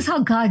 This is how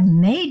God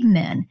made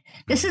men.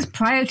 This is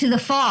prior to the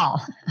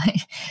fall.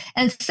 Right?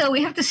 And so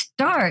we have to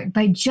start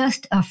by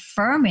just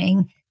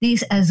affirming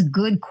these as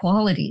good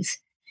qualities.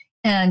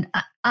 And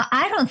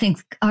I don't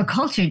think our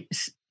culture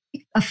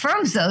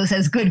affirms those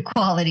as good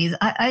qualities.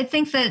 I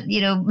think that,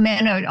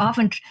 men are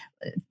often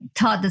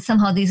taught that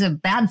somehow these are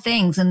bad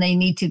things and they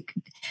need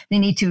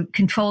to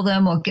control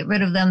them or get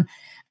rid of them.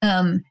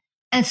 And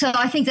so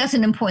I think that's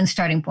an important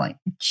starting point.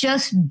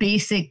 Just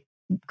basic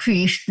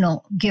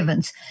creational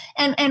givens.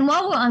 And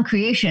while we're on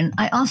creation,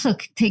 I also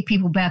take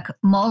people back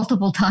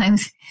multiple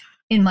times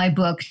in my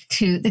book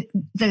to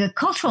the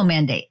cultural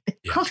mandate.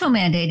 The cultural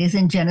mandate is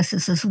in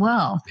Genesis as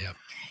well. Yeah.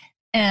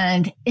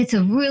 And it's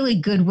a really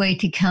good way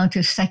to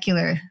counter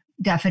secular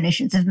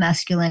definitions of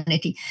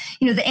masculinity.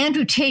 The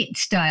Andrew Tate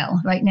style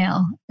right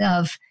now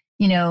of,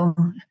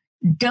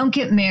 don't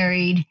get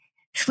married,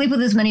 sleep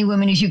with as many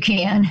women as you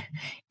can.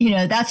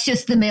 That's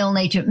just the male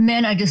nature.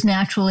 Men are just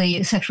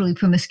naturally sexually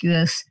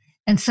promiscuous,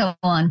 and so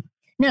on.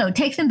 No,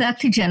 take them back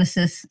to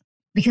Genesis,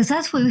 because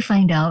that's where we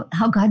find out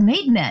how God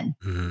made men.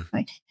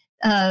 Right?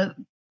 God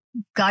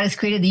has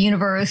created the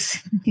universe.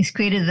 He's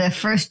created the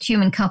first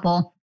human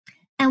couple.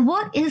 And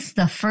what is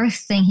the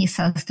first thing he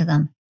says to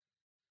them?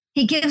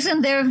 He gives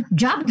them their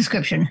job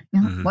description.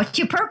 What's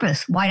your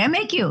purpose? Why did I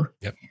make you?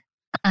 Yep.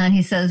 And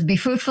he says, be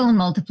fruitful and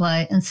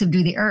multiply and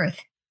subdue the earth.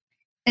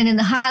 And in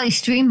the highly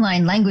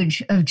streamlined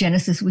language of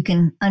Genesis, we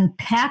can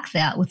unpack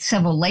that with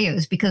several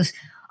layers, because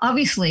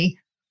obviously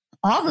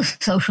all the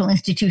social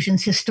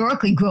institutions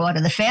historically grow out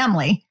of the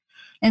family.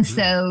 And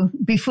so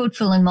be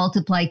fruitful and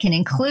multiply can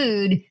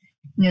include,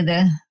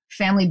 the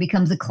family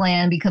becomes a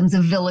clan, becomes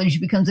a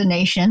village, becomes a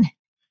nation.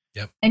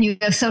 Yep. And you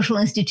have social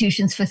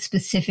institutions for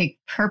specific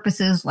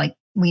purposes, like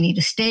we need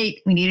a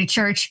state, we need a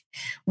church,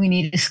 we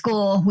need a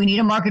school, we need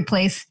a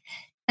marketplace.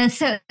 And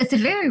so it's a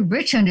very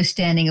rich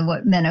understanding of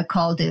what men are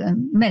called to,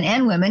 men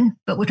and women,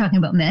 but we're talking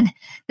about men,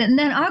 that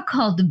men are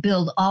called to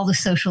build all the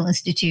social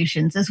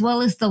institutions, as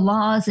well as the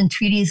laws and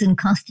treaties and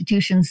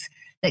constitutions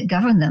that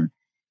govern them.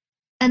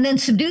 And then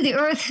subdue the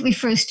earth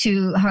refers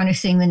to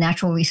harnessing the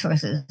natural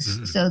resources.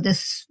 Mm-hmm. So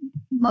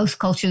most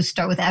cultures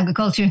start with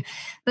agriculture,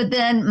 but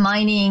then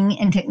mining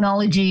and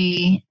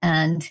technology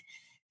and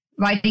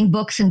writing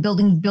books and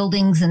building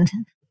buildings and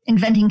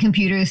inventing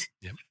computers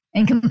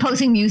and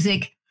composing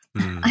music.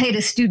 I had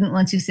a student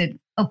once who said,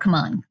 oh, come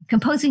on,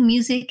 composing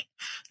music?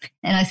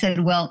 And I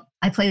said, well,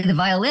 I play the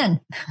violin.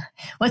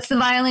 What's the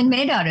violin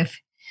made out of?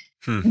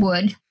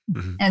 Wood.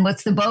 Mm-hmm. And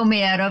what's the bow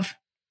made out of?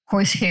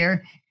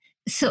 Horsehair.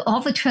 So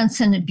all the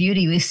transcendent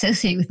beauty we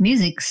associate with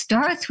music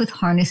starts with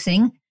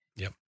harnessing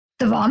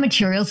the raw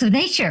materials of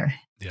nature.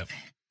 Yep.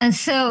 And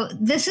so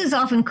this is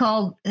often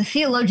called,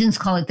 theologians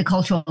call it the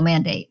cultural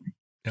mandate.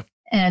 Yep.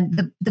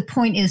 And the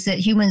point is that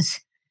humans,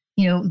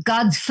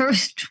 God's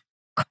first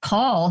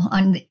call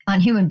on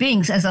human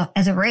beings as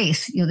a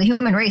race, the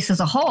human race as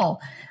a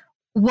whole,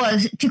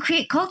 was to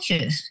create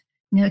cultures,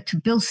 to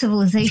build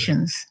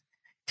civilizations,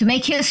 to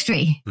make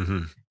history.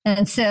 Mm-hmm.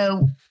 And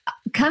so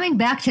coming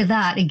back to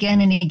that again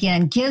and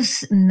again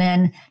gives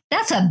men,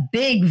 that's a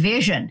big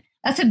vision.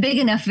 That's a big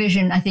enough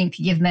vision, I think,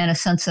 to give men a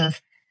sense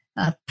of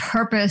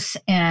purpose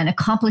and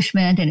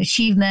accomplishment and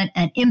achievement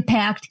and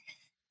impact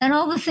and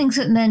all the things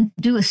that men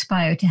do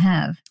aspire to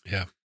have.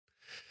 Yeah.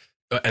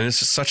 And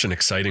this is such an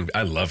exciting,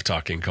 I love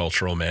talking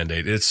cultural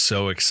mandate. It's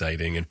so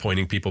exciting and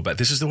pointing people back.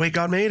 This is the way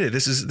God made it.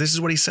 This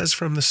is what he says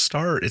from the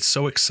start. It's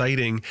so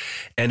exciting.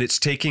 And it's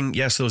taking,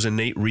 yes, those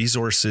innate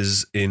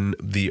resources in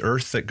the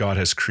earth that God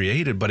has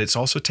created, but it's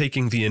also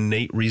taking the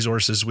innate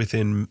resources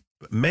within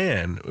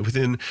man,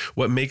 within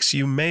what makes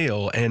you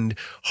male, and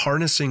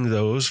harnessing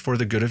those for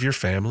the good of your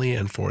family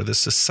and for the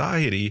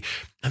society.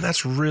 And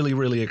that's really,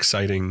 really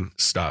exciting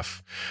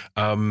stuff.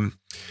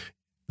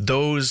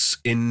 Those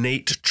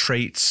innate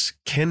traits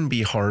can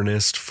be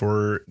harnessed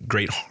for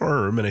great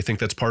harm. And I think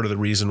that's part of the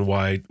reason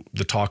why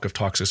the talk of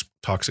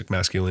toxic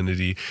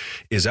masculinity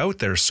is out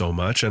there so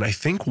much. And I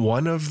think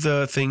one of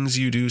the things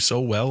you do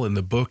so well in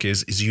the book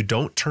is you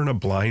don't turn a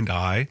blind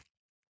eye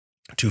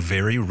to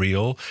very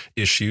real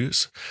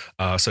issues,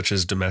 such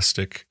as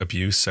domestic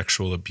abuse,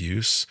 sexual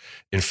abuse.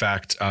 In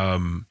fact, I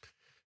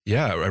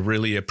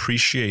really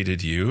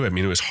appreciated you. I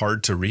mean, it was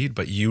hard to read,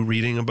 but you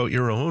reading about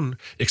your own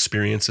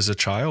experience as a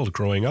child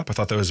growing up, I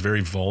thought that was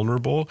very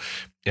vulnerable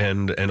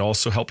and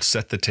also helped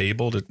set the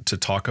table to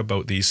talk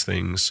about these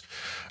things.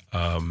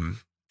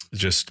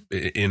 Just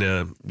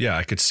in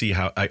I could see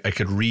how I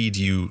could read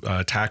you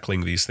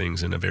tackling these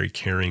things in a very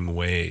caring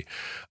way.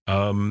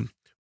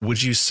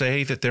 Would you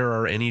say that there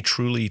are any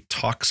truly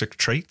toxic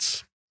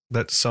traits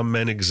that some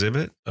men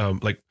exhibit?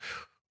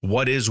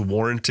 What is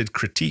warranted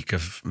critique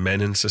of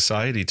men in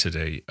society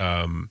today?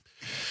 Where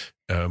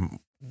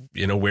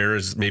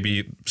is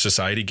maybe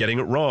society getting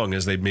it wrong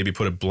as they maybe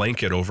put a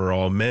blanket over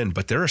all men?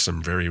 But there are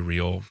some very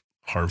real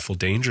harmful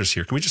dangers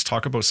here. Can we just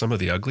talk about some of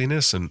the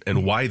ugliness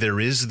and why there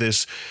is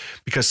this?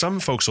 Because some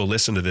folks will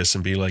listen to this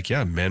and be like,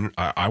 yeah, men,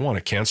 I want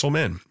to cancel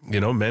men.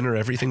 Men are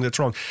everything that's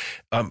wrong.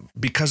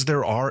 Because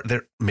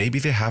maybe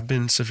they have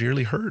been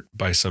severely hurt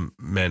by some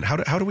men.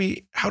 How do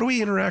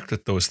we interact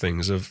with those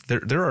things?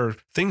 There are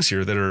things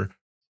here that are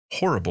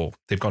horrible.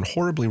 They've gone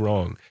horribly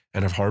wrong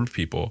and have harmed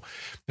people.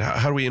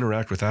 How do we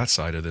interact with that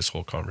side of this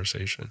whole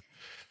conversation?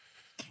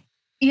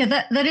 Yeah,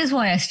 that is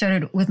why I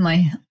started with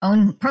my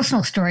own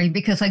personal story,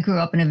 because I grew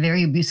up in a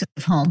very abusive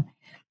home.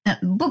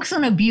 Books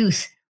on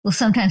abuse will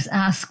sometimes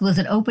ask, was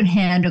it open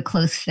hand or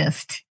closed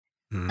fist?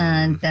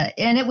 And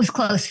it was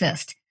closed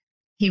fist.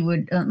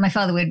 My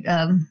father would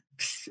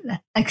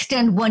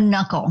extend one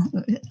knuckle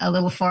a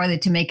little farther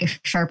to make a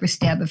sharper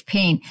stab of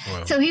pain.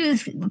 Wow. So he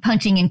was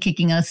punching and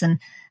kicking us. And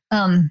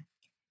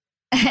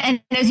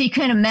as you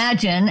can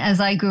imagine, as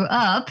I grew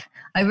up,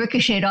 I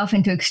ricocheted off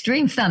into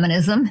extreme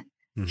feminism.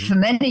 Mm-hmm. For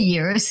many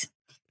years,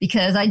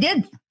 because I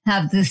did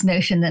have this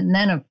notion that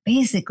men are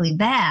basically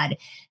bad,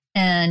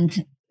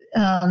 and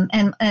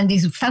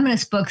these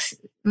feminist books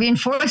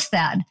reinforce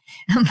that.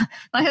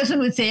 My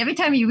husband would say, every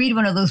time you read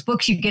one of those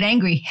books, you get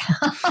angry.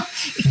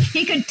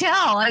 He could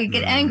tell I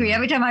get angry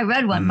every time I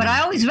read one, but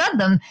I always read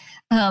them.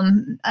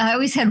 I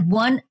always had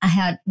one.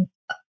 I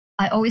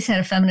always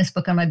had a feminist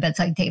book on my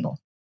bedside table.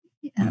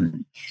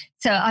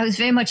 So I was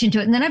very much into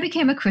it. And then I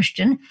became a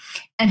Christian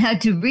and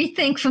had to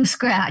rethink from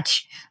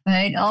scratch,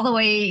 right? All the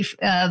way,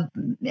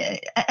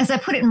 as I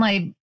put it in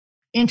my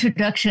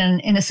introduction.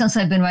 In a sense,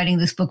 I've been writing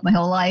this book my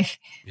whole life.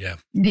 Yeah.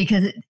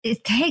 Because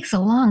it takes a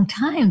long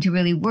time to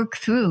really work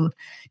through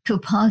to a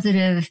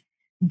positive,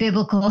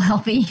 biblical,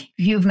 healthy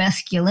view of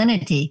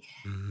masculinity.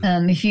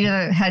 Mm-hmm. If you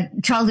ever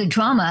had childhood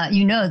trauma,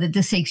 you know that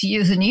this takes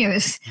years and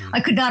years. Mm-hmm.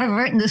 I could not have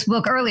written this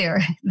book earlier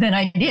than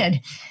I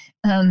did.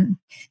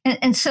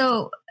 And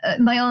so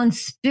my own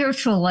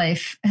spiritual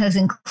life has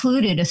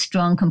included a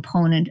strong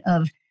component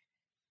of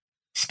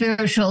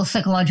spiritual,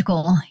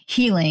 psychological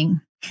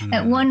healing. Mm-hmm.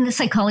 And one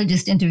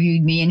psychologist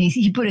interviewed me, and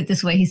he put it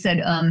this way. He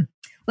said,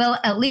 well,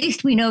 at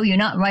least we know you're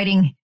not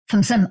writing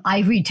from some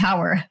ivory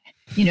tower.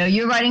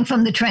 You're writing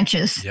from the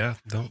trenches. Yeah,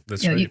 no,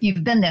 that's right.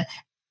 You've been there.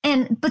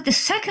 But the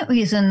second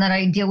reason that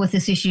I deal with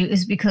this issue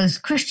is because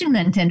Christian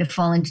men tend to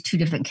fall into two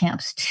different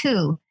camps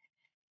too.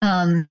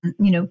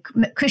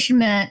 Christian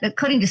men,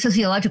 according to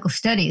sociological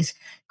studies,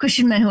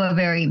 Christian men who are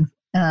very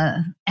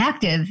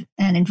active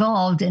and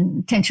involved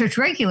and attend church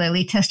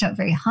regularly test out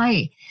very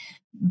high.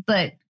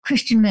 But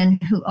Christian men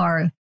who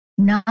are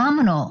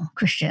nominal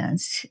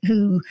Christians,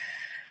 who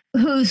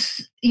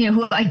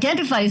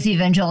identify as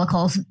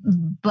evangelicals,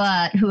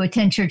 but who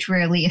attend church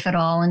rarely, if at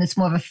all, and it's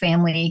more of a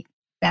family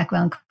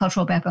background,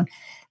 cultural background,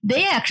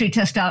 they actually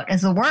test out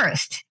as the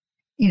worst.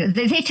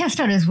 They test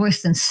out as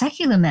worse than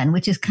secular men,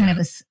 which is kind of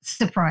a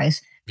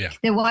surprise. Yeah.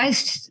 Their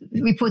wives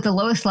report the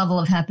lowest level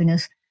of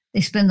happiness. They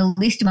spend the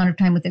least amount of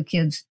time with their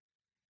kids.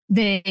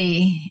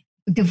 They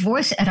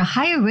divorce at a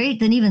higher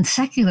rate than even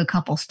secular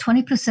couples,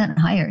 20%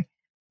 higher.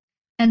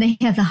 And they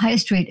have the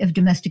highest rate of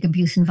domestic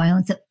abuse and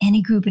violence of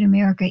any group in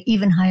America,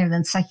 even higher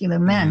than secular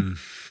men. Mm.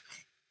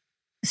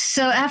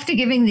 So after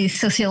giving these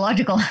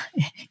sociological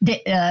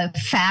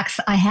facts,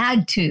 I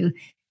had to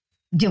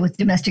deal with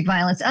domestic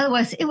violence.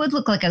 Otherwise, it would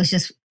look like I was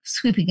just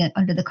sweeping it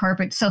under the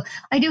carpet. So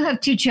I do have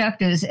 2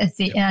 chapters at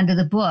the end of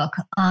the book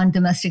on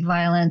domestic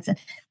violence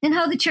and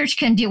how the church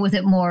can deal with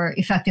it more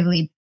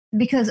effectively.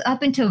 Because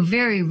up until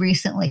very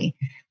recently,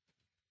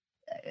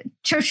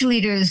 church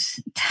leaders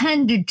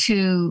tended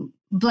to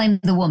blame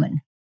the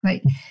woman,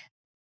 right?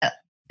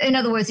 In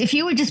other words, if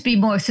you would just be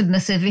more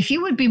submissive, if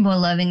you would be more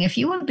loving, if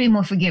you would be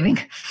more forgiving,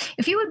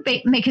 if you would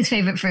make his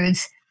favorite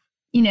foods,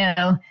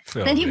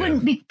 then he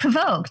wouldn't be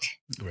provoked.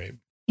 Right.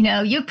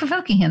 You're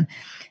provoking him.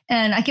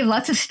 And I give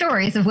lots of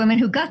stories of women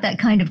who got that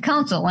kind of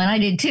counsel, and I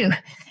did too.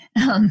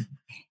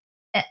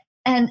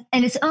 And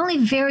it's only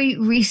very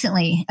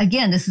recently,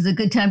 again, this is a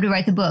good time to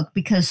write the book,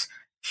 because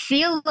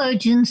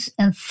theologians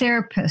and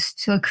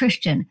therapists who are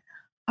Christian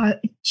are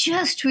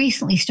just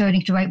recently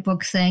starting to write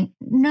books saying,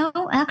 no,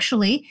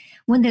 actually,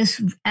 when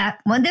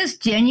there's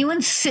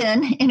genuine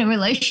sin in a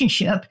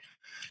relationship,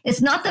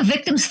 it's not the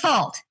victim's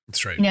fault.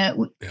 That's right.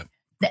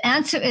 The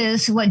answer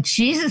is what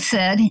Jesus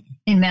said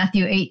in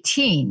Matthew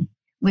 18,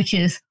 which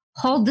is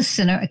hold the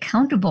sinner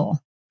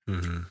accountable.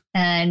 Mm-hmm.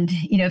 And,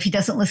 if he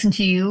doesn't listen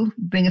to you,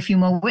 bring a few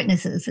more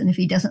witnesses. And if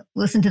he doesn't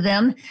listen to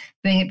them,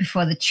 bring it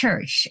before the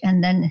church.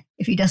 And then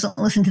if he doesn't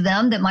listen to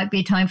them, that might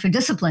be a time for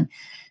discipline.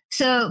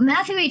 So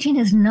Matthew 18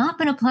 has not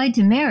been applied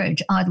to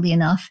marriage, oddly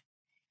enough.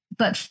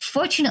 But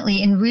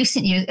fortunately, in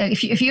recent years,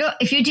 if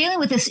you're dealing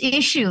with this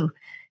issue,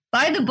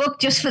 buy the book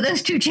just for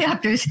those 2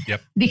 chapters,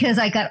 because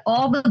I got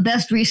all the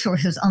best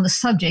resources on the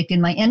subject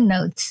in my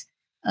endnotes,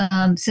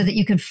 so that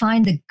you can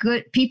find the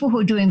good people who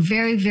are doing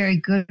very, very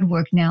good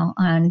work now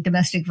on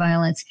domestic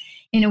violence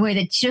in a way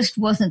that just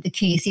wasn't the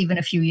case even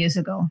a few years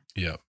ago.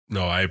 Yeah.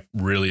 No, I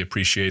really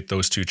appreciate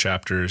those 2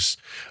 chapters.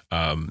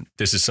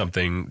 This is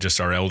something just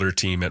our elder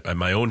team at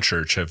my own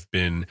church have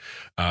been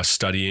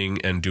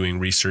studying and doing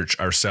research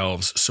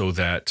ourselves, so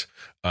that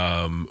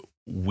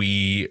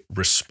we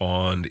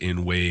respond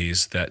in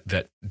ways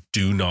that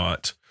do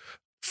not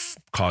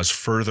cause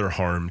further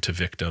harm to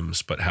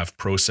victims, but have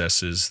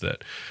processes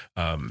that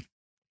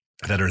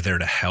are there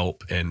to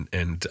help and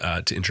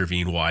to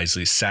intervene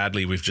wisely.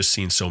 Sadly, we've just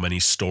seen so many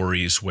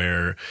stories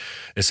where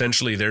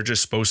essentially they're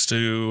just supposed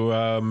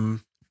to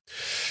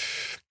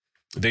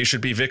they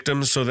should be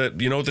victims so that,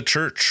 the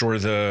church or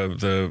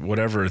the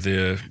whatever,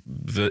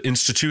 the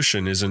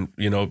institution isn't,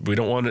 we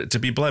don't want it to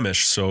be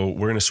blemished. So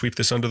we're going to sweep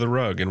this under the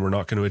rug and we're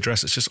not going to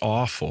address it. It's just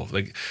awful.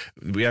 Like,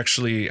 we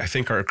actually, I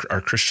think our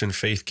Christian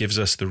faith gives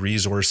us the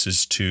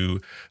resources to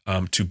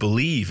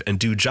believe and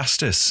do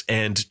justice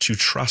and to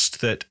trust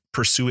that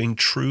pursuing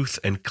truth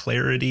and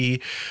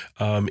clarity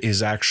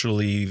is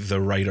actually the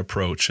right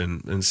approach.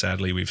 And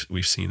sadly,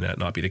 we've seen that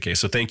not be the case.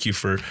 So thank you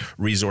for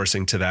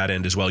resourcing to that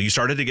end as well. You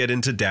started to get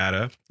into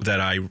data that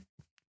I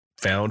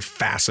found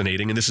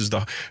fascinating, and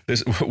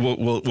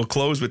we'll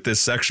close with this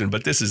section.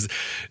 But this has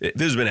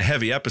been a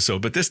heavy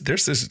episode. But this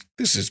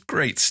is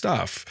great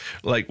stuff.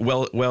 Like,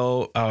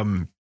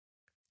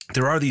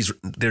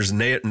 there's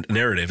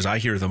narratives, I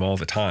hear them all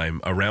the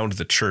time around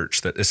the church,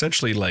 that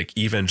essentially, like,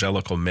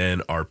 evangelical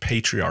men are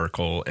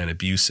patriarchal and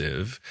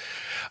abusive.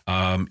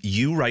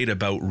 You write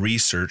about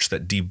research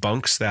that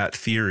debunks that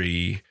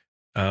theory,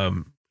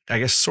 I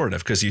guess sort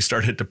of, because you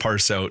started to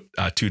parse out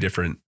 2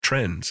 different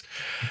trends.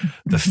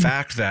 The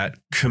fact that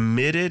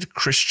committed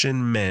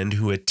Christian men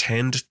who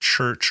attend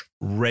church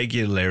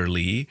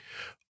regularly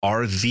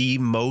are the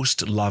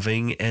most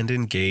loving and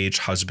engaged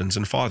husbands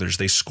and fathers.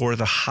 They score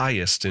the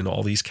highest in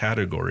all these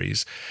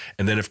categories.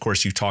 And then, of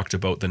course, you talked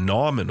about the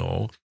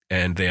nominal,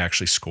 and they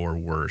actually score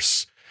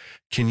worse.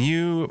 Can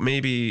you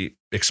maybe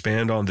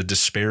expand on the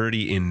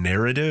disparity in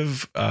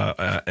narrative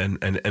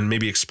and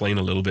maybe explain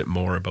a little bit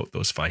more about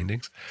those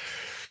findings?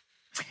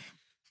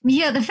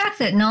 Yeah, the fact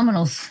that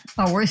nominals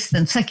are worse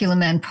than secular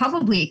men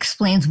probably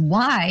explains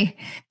why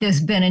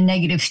there's been a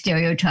negative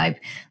stereotype.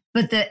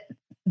 But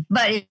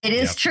it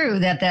is true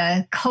that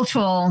the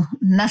cultural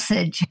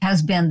message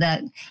has been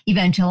that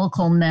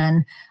evangelical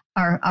men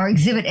are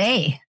exhibit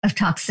A of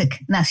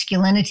toxic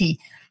masculinity.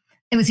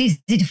 It was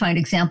easy to find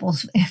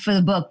examples for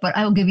the book, but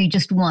I will give you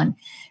just one.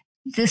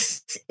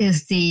 This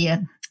is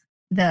the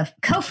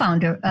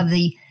co-founder of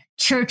the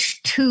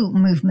Church Too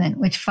movement,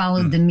 which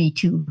followed the Me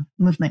Too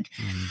movement.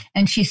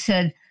 And she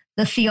said,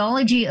 the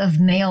theology of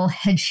male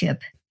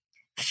headship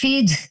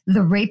feeds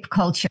the rape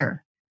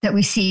culture that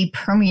we see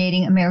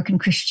permeating American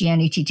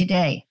Christianity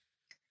today.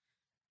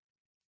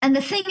 And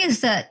the thing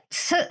is that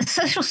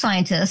social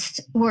scientists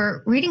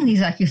were reading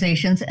these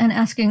accusations and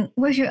asking,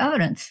 where's your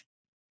evidence?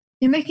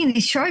 You're making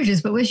these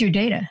charges, but where's your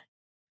data?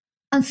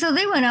 And so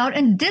they went out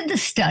and did the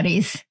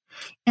studies.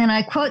 And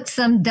I quote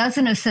some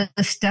dozen or so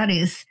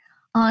studies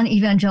on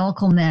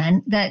evangelical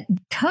men that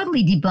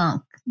totally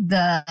debunk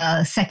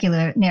the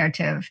secular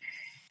narrative.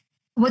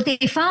 What they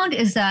found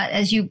is that,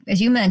 as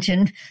you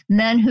mentioned,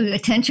 men who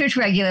attend church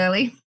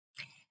regularly,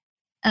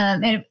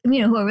 and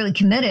who are really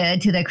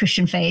committed to their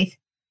Christian faith,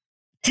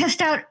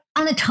 test out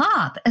on the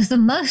top as the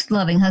most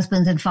loving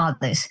husbands and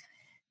fathers.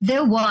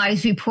 Their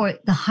wives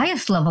report the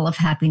highest level of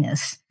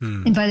happiness.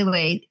 And by the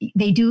way,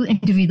 they do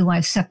interview the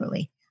wives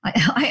separately.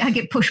 I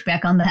get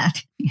pushback on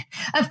that.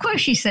 Of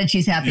course, she said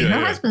she's happy. Her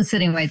husband's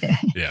sitting right there.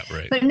 Yeah,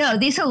 right. But no,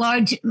 these are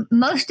large.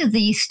 Most of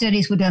these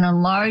studies were done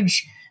on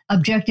large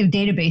objective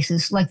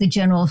databases like the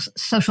General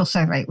Social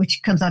Survey,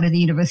 which comes out of the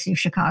University of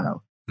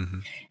Chicago.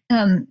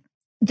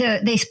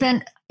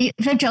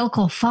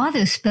 Evangelical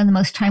fathers spend the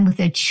most time with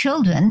their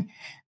children,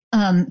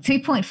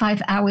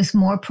 3.5 hours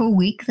more per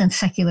week than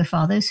secular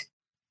fathers.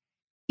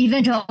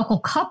 Evangelical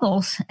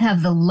couples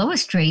have the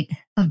lowest rate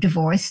of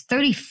divorce,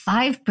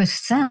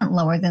 35%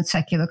 lower than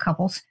secular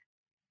couples.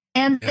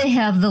 And they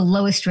have the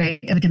lowest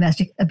rate of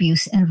domestic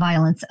abuse and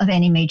violence of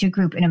any major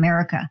group in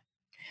America.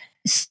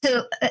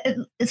 So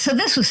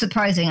this was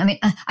surprising. I mean,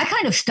 I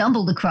kind of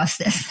stumbled across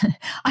this.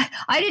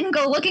 I didn't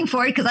go looking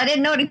for it because I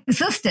didn't know it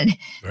existed.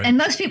 Right. And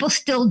most people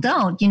still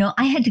don't.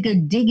 I had to go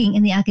digging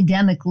in the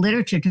academic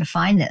literature to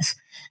find this.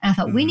 And I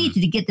thought we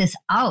needed to get this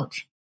out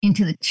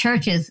into the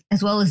churches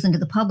as well as into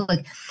the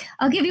public.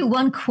 I'll give you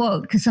one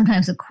quote because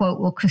sometimes a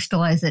quote will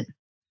crystallize it.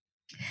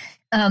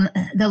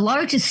 The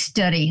largest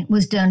study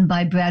was done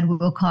by Brad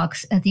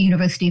Wilcox at the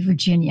University of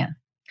Virginia.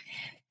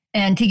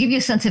 And to give you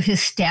a sense of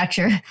his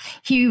stature,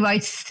 he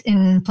writes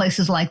in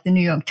places like the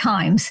New York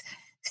Times.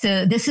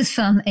 So this is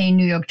from a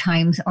New York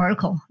Times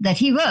article that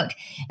he wrote.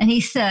 And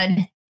he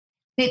said,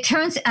 it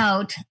turns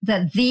out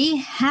that the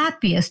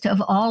happiest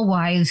of all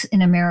wives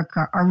in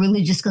America are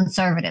religious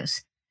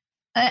conservatives.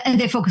 And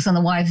they focus on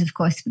the wives, of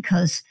course,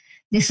 because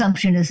the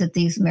assumption is that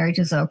these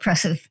marriages are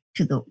oppressive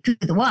to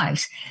the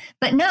wives.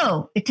 But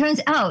no, it turns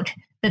out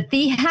that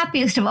the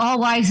happiest of all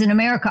wives in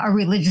America are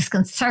religious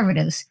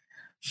conservatives.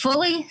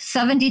 Fully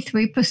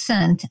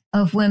 73%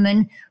 of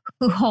women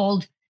who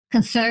hold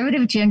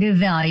conservative gender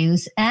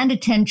values and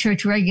attend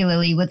church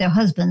regularly with their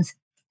husbands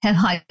have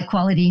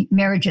high-quality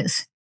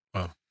marriages.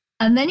 Wow.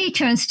 And then he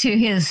turns to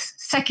his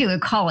secular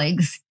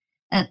colleagues,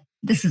 and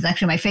this is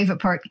actually my favorite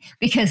part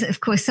because, of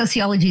course,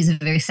 sociology is a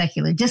very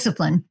secular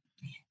discipline.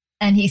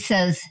 And he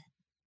says,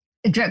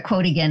 a direct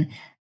quote again,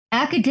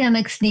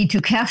 academics need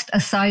to cast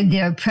aside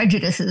their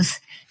prejudices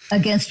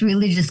against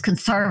religious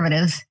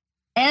conservatives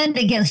and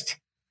against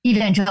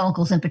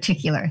evangelicals in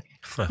particular.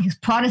 Because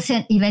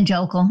Protestant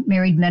evangelical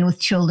married men with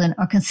children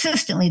are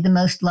consistently the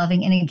most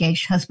loving and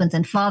engaged husbands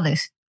and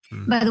fathers.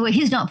 By the way,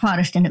 he's not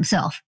Protestant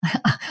himself.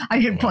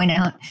 I should point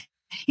out.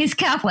 He's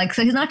Catholic,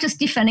 so he's not just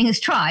defending his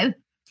tribe.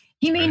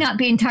 He may not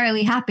be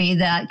entirely happy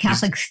that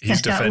Catholics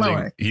test out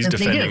lower. He's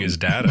defending his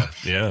data.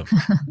 Yeah.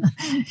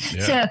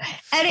 So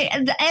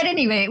at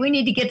any rate, we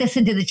need to get this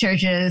into the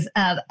churches.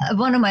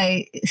 One of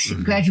my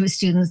graduate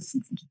students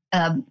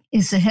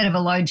is the head of a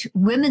large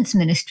women's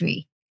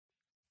ministry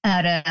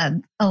at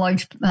a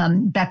large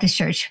Baptist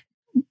church,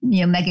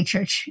 mega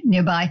church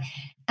nearby.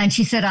 And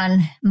she said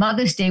on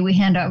Mother's Day, we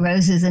hand out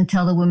roses and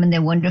tell the women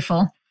they're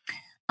wonderful.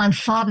 On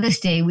Father's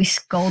Day, we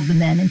scold the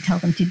men and tell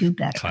them to do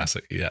better.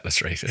 Classic. Yeah,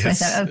 that's right. So I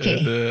thought,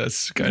 okay.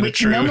 That's kind of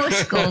true. No more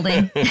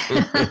scolding.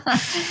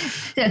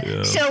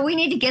 So we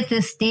need to get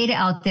this data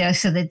out there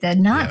so that they're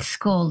not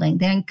scolding.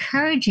 They're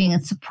encouraging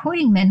and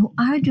supporting men who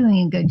are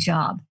doing a good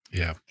job.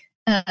 Yeah.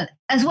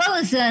 As well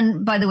as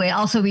then, by the way,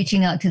 also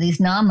reaching out to these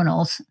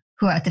nominals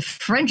who are at the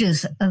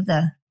fringes of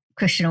the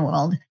Christian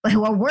world, but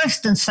who are worse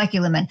than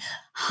secular men.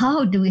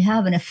 How do we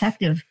have an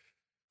effective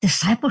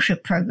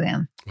discipleship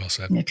program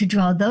to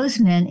draw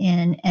those men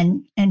in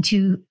and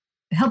to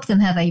help them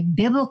have a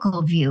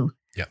biblical view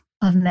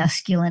of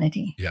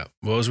masculinity. Yeah.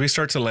 Well, as we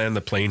start to land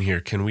the plane here,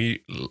 can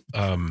we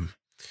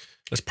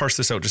let's parse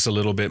this out just a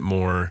little bit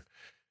more.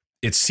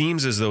 It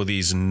seems as though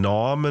these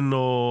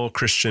nominal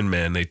Christian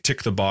men, they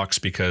tick the box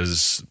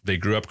because they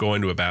grew up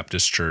going to a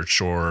Baptist church,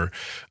 or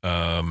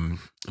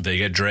they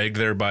get dragged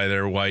there by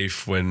their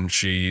wife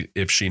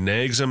if she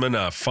nags them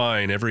enough,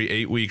 fine, every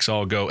 8 weeks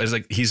I'll go. It's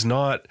like he's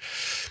not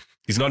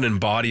an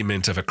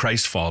embodiment of a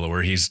Christ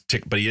follower.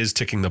 But he is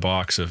ticking the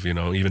box of,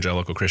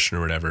 evangelical Christian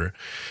or whatever.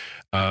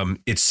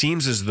 It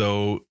seems as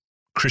though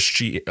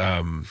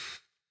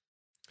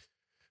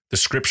the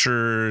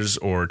scriptures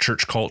or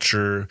church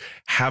culture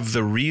have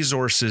the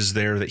resources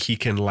there that he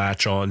can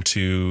latch on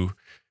to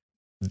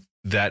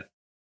that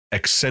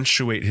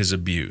accentuate his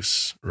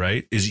abuse,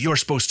 right? Is you're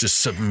supposed to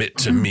submit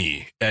to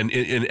me. And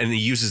he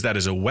uses that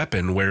as a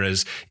weapon.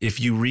 Whereas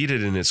if you read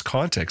it in its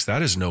context,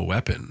 that is no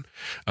weapon.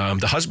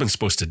 The husband's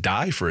supposed to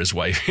die for his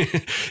wife.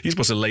 He's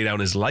supposed to lay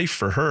down his life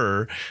for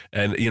her.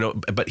 And,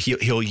 but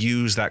he'll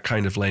use that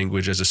kind of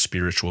language as a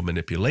spiritual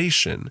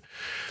manipulation.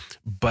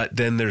 But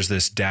then there's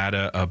this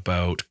data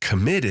about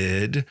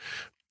committed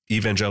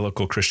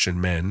evangelical Christian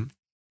men,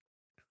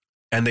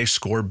 and they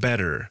score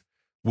better,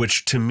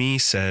 which to me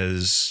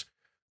says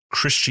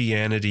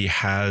Christianity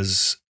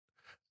has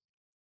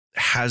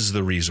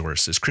the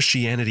resources.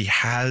 Christianity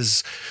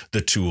has the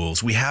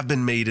tools. We have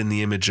been made in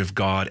the image of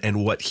God,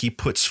 and what he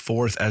puts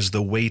forth as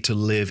the way to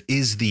live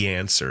is the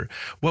answer.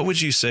 What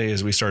would you say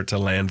as we start to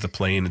land the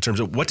plane in terms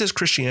of what does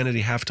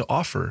Christianity have to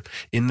offer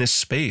in this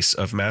space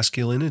of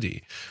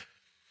masculinity?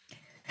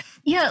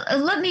 Yeah,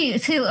 let me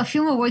say a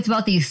few more words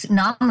about these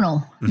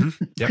nominal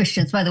Yep.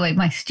 Christians. By the way,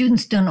 my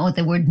students don't know what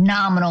the word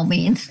nominal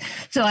means.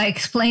 So I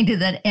explained to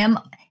that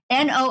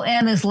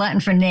NOM is Latin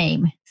for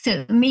name. So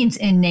it means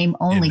in name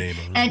only. In name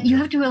only, And you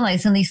have to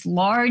realize in these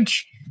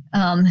large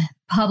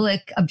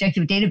public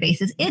objective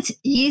databases, it's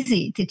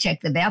easy to check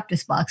the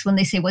Baptist box when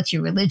they say, what's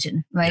your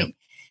religion, right?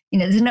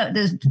 Yep.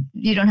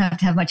 You don't have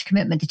to have much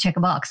commitment to check a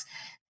box.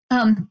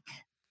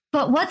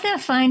 But what they're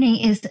finding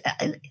is,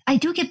 I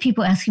do get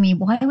people asking me,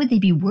 why would they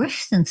be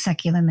worse than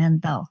secular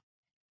men, though?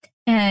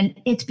 And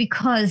it's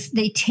because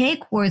they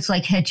take words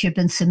like headship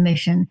and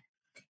submission,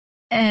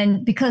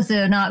 and because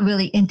they're not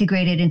really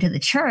integrated into the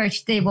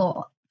church, they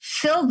will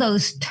fill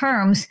those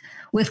terms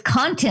with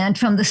content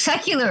from the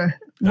secular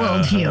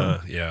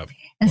worldview. Yeah.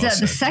 And Well so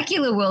the said.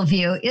 secular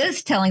worldview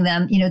is telling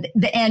them,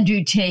 the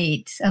Andrew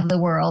Tate of the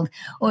world,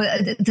 or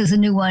there's a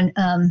new one,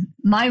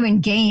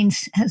 Myron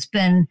Gaines has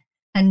been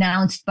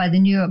announced by the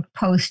New York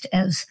Post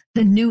as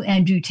the new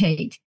Andrew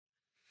Tate.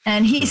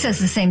 And he says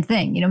the same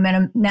thing, men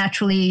are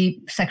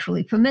naturally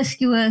sexually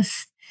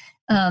promiscuous,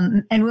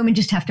 and women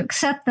just have to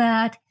accept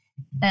that.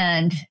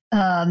 And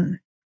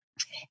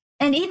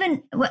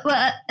even,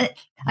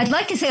 I'd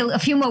like to say a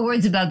few more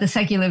words about the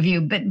secular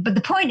view, but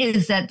the point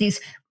is that these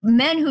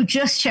men who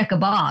just check a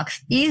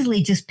box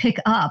easily just pick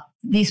up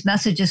these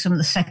messages from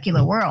the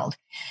secular world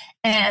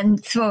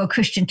and throw a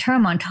Christian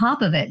term on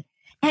top of it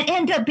and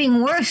end up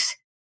being worse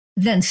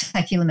than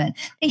secular men.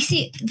 You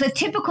see, the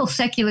typical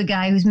secular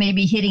guy who's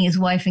maybe hitting his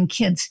wife and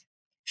kids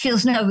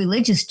feels no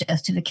religious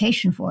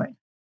justification for it.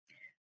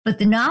 But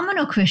the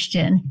nominal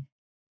Christian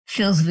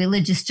feels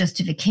religious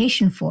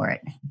justification for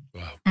it.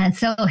 Wow. And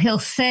so he'll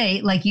say,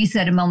 like you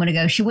said a moment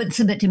ago, she wouldn't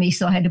submit to me,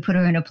 so I had to put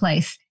her in her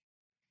place.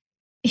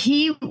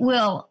 He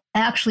will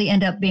actually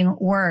end up being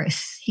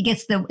worse. He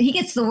gets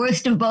the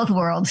worst of both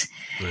worlds.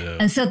 Yeah.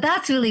 And so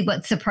that's really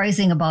what's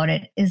surprising about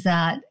it, is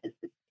that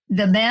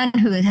the man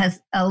who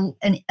has an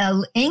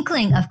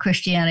inkling of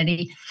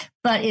Christianity,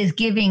 but is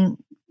giving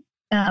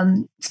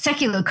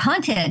secular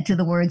content to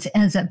the words,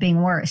 ends up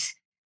being worse.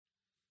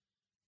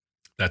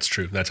 That's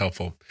true. That's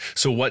helpful.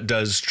 So what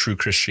does true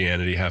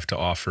Christianity have to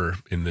offer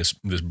in this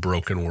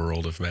broken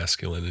world of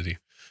masculinity?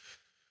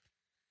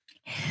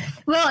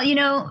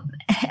 Well,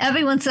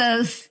 everyone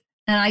says,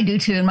 and I do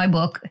too in my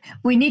book,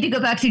 we need to go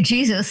back to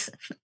Jesus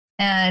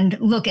and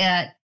look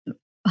at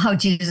how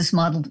Jesus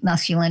modeled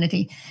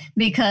masculinity,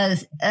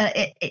 because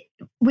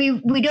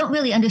we don't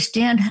really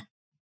understand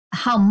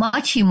how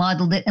much he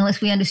modeled it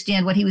unless we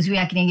understand what he was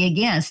reacting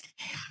against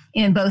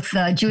in both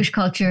the Jewish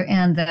culture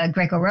and the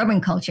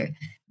Greco-Roman culture,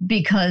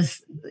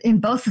 because in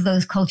both of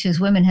those cultures,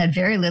 women had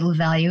very little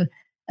value,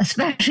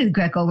 especially the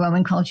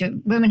Greco-Roman culture.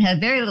 Women had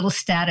very little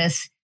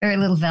status, very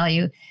little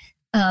value.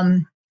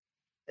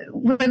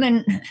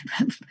 Women,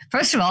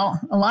 first of all,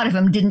 a lot of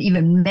them didn't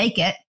even make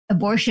it.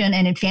 Abortion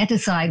and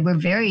infanticide were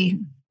very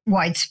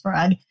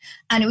widespread,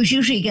 and it was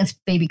usually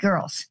against baby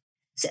girls.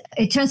 So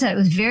it turns out it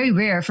was very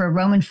rare for a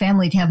Roman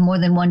family to have more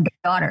than one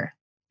daughter,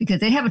 because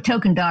they'd have a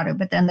token daughter,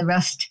 but then the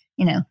rest,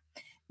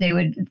 they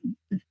would.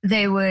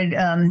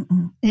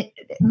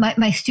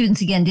 My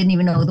students again didn't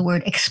even know the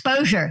word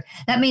exposure.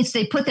 That means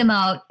they put them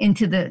out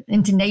into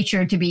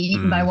nature to be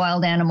eaten by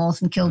wild animals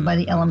and killed by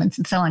the elements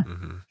and so on.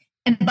 Mm-hmm.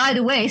 And by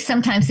the way,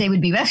 sometimes they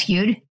would be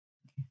rescued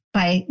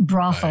by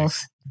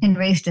brothels and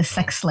raised as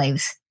sex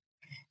slaves.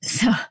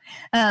 So,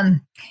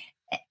 and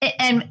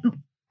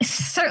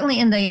certainly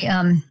in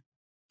the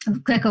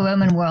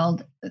Greco-Roman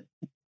world,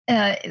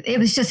 it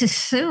was just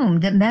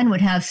assumed that men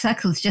would have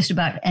sex with just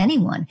about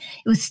anyone.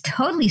 It was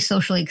totally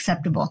socially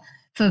acceptable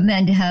for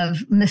men to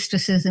have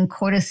mistresses and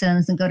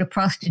courtesans and go to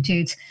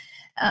prostitutes.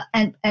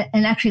 And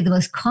actually, the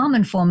most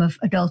common form of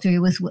adultery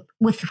was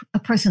with a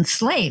person's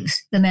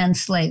slaves, the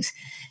man's slaves,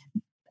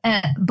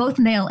 both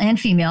male and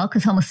female,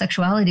 because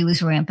homosexuality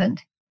was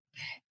rampant.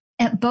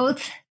 And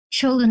both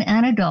children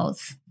and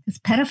adults, because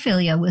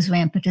pedophilia was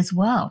rampant as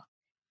well.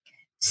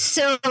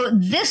 So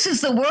this is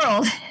the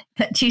world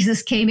that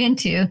Jesus came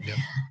into,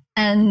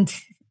 and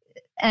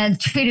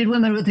treated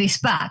women with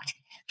respect.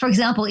 For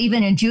example,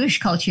 even in Jewish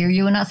culture,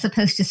 you were not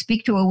supposed to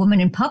speak to a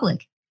woman in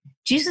public.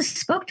 Jesus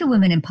spoke to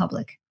women in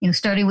public,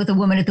 starting with a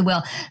woman at the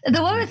well.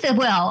 The woman at the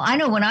well, I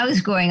know when I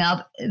was growing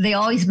up, they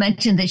always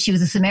mentioned that she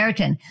was a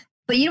Samaritan.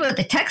 But you know what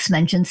the text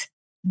mentions?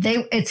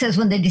 It says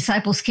when the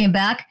disciples came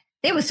back,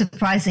 they were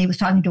surprised that he was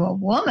talking to a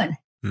woman.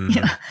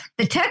 Mm-hmm.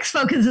 The text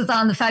focuses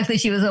on the fact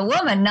that she was a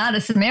woman, not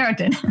a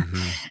Samaritan. Mm-hmm.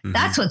 Mm-hmm.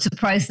 That's what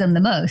surprised them the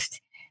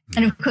most. Mm-hmm.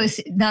 And of course,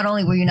 not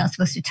only were you not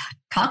supposed to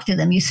talk to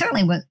them, you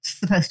certainly weren't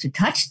supposed to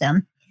touch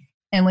them.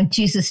 And when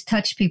Jesus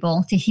touched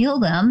people to heal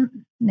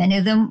them, many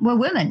of them were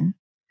women.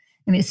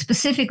 I mean, it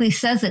specifically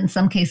says it in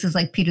some cases,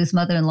 like Peter's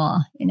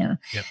mother-in-law, Yep.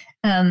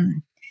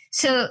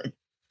 So,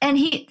 and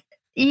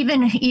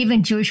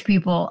even Jewish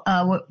people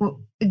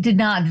did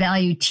not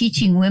value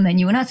teaching women.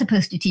 You were not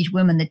supposed to teach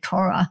women the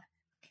Torah.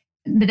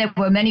 But there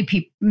were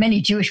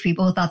many Jewish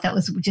people who thought that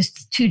was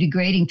just too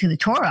degrading to the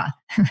Torah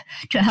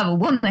to have a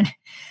woman.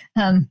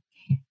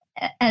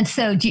 And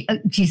so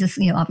Jesus,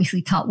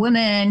 obviously taught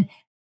women.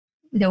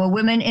 There were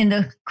women in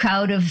the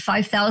crowd of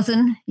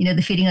 5,000,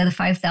 the feeding of the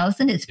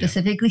 5,000. It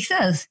specifically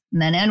says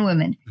men and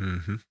women.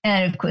 Mm-hmm.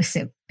 And of course,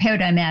 the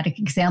paradigmatic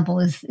example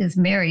is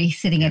Mary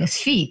sitting at his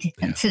feet.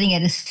 And sitting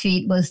at his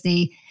feet was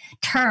the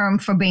term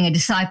for being a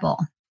disciple.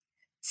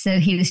 So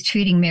he was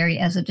treating Mary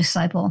as a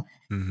disciple.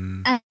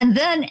 Mm-hmm.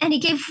 And he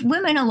gave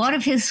women a lot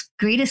of his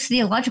greatest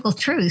theological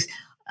truths.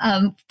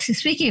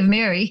 Speaking of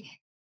Mary,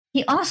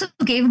 he also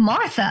gave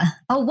Martha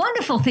a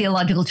wonderful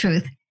theological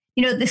truth.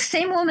 The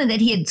same woman that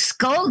he had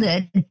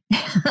scolded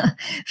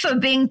for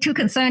being too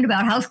concerned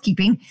about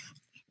housekeeping,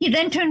 he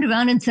then turned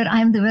around and said,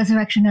 I am the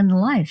resurrection and the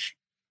life.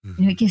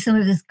 Mm-hmm. He gave some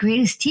of his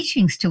greatest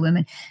teachings to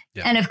women.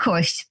 Yeah. And of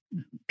course,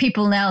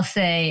 people now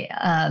say,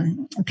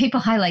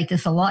 people highlight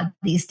this a lot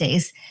these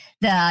days,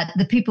 that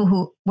the people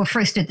who were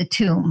first at the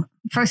tomb,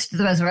 first at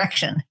the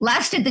resurrection,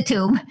 last at the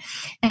tomb,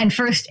 and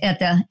first at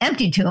the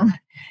empty tomb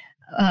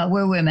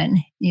were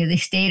women. They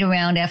stayed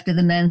around after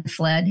the men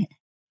fled.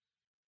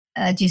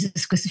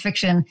 Jesus'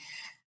 crucifixion,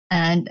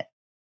 and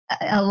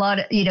a lot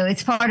of,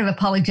 it's part of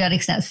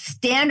apologetics now.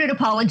 Standard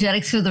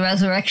apologetics for the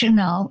resurrection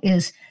now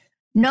is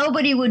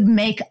nobody would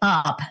make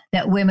up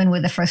that women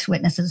were the first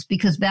witnesses,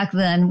 because back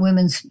then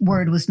women's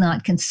word was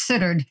not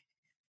considered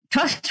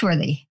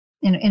trustworthy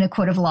in a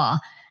court of law.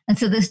 And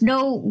so there's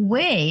no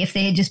way, if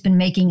they had just been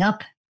making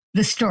up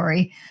the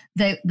story,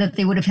 that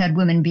they would have had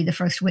women be the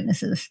first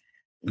witnesses.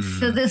 Mm.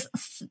 So there's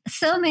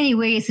so many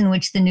ways in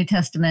which the New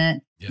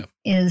Testament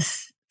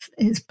is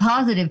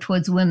positive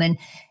towards women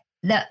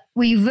that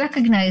we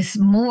recognize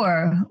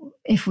more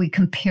if we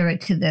compare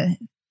it to the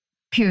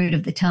period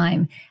of the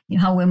time,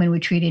 how women were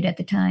treated at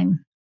the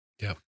time.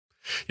 Yeah.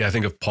 Yeah. I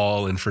think of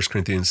Paul in 1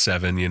 Corinthians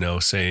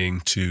 7,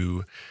 saying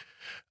to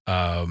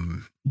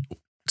women,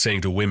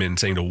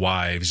 saying to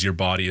wives, your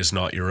body is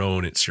not your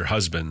own, it's your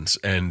husband's.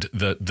 And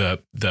the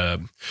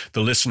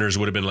listeners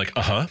would have been like,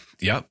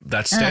 yeah,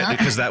 that's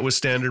because that was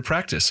standard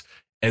practice.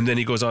 And then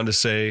he goes on to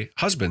say,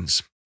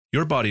 husbands,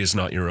 your body is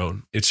not your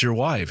own, it's your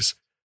wives.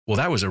 Well,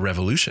 that was a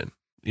revolution,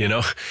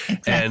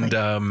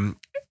 Exactly.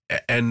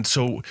 And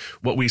so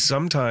what we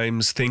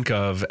sometimes think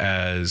of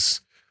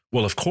as,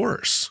 well, of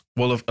course,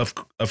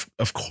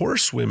 of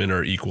course women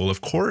are equal.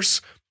 Of course,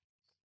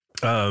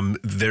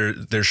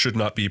 there should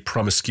not be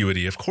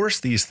promiscuity. Of course,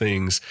 these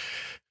things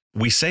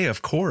we say,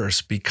 of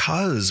course,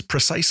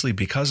 precisely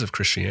because of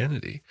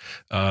Christianity.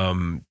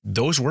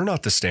 Those were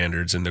not the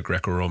standards in the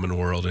Greco-Roman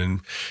world.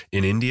 In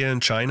India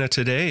and China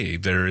today,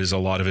 there is a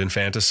lot of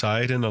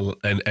infanticide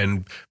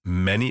and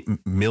many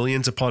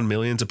millions upon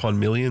millions upon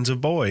millions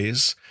of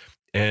boys,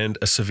 and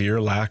a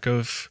severe lack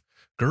of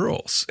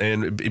girls.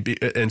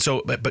 And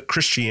so, but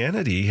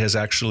Christianity has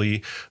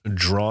actually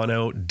drawn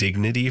out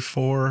dignity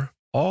for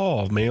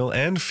all, male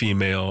and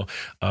female.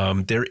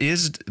 There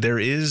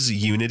is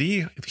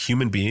unity,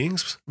 human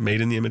beings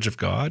made in the image of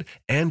God,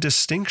 and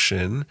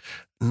distinction,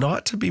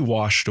 not to be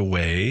washed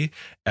away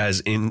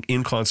as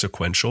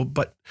inconsequential,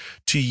 but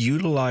to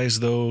utilize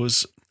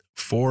those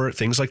for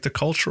things like the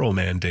cultural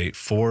mandate,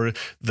 for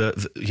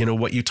the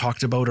what you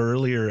talked about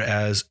earlier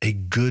as a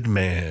good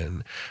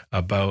man,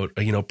 about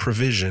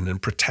provision and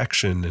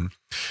protection,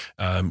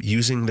 and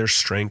using their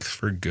strength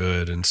for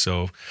good. And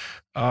so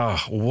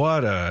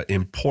what a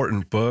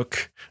important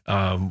book.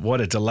 What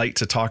a delight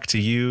to talk to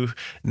you,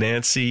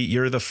 Nancy.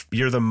 You're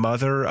the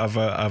mother of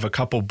a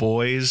couple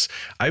boys.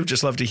 I would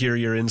just love to hear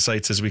your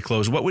insights as we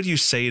close. What would you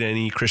say to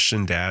any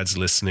Christian dads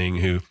listening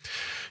who,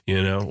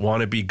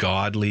 want to be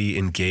godly,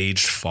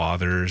 engaged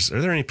fathers.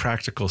 Are there any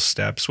practical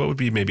steps? What would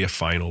be maybe a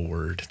final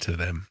word to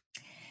them?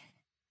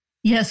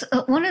 Yes.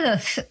 One of the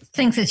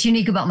things that's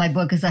unique about my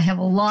book is I have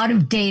a lot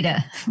of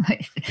data,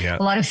 right? Yeah.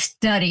 A lot of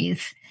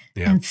studies.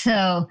 Yeah. And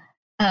so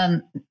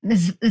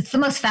it's the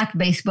most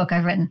fact-based book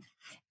I've written.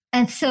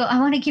 And so I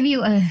want to give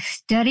you a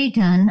study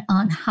done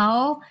on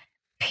how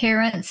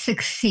parents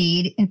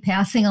succeed in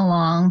passing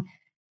along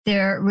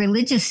their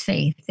religious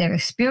faith, their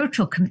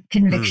spiritual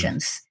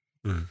convictions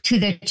to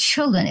their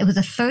children. It was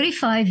a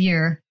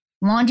 35-year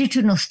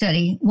longitudinal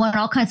study, won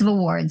all kinds of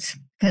awards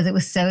because it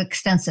was so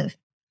extensive.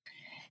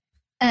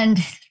 And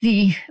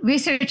the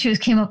researchers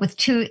came up with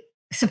two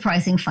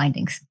surprising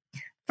findings.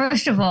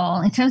 First of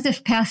all, in terms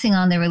of passing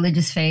on their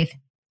religious faith,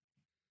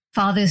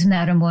 fathers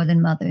matter more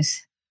than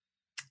mothers.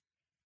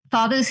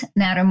 Fathers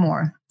matter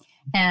more.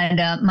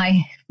 And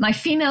my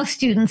female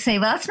students say,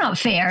 well, that's not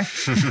fair.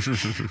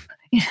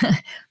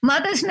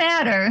 Mothers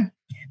matter,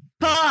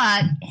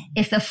 but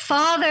if the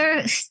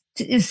father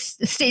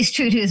stays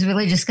true to his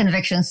religious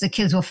convictions, the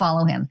kids will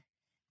follow him.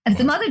 If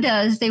the mother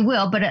does, they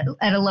will, but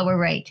at a lower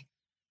rate.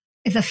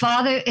 If the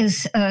father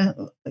is a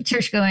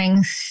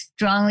church-going,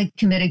 strongly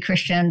committed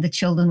Christian, the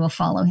children will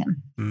follow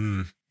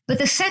him. But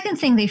the second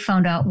thing they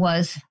found out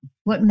was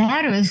what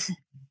matters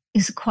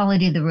is the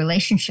quality of the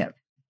relationship.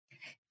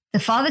 The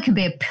father can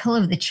be a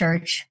pillar of the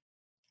church,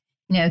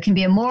 can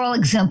be a moral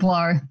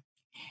exemplar,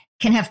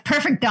 can have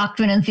perfect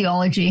doctrine and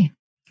theology.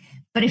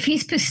 But if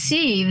he's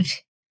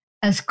perceived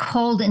as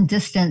cold and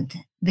distant,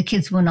 the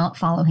kids will not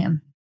follow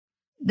him.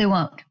 They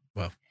won't.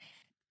 Wow.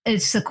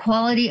 It's the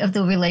quality of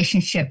the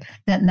relationship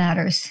that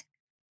matters.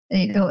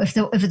 If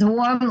it's a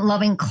warm,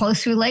 loving,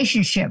 close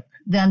relationship,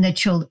 then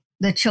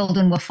the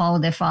children will follow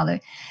their father.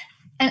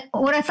 And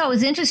what I thought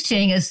was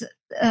interesting is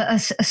a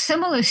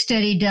similar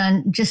study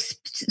done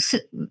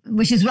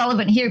which is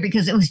relevant here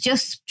because it was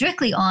just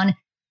strictly on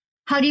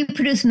how do you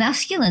produce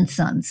masculine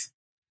sons.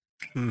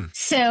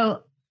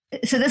 So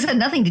this had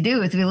nothing to do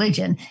with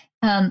religion.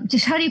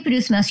 Just how do you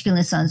produce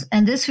masculine sons?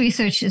 And this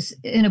research is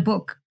in a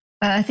book.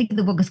 I think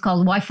the book is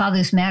called Why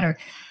Fathers Matter.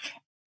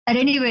 At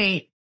any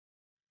rate,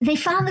 they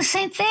found the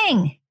same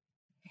thing.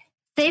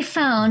 They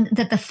found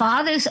that the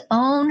father's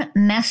own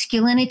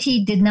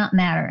masculinity did not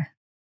matter.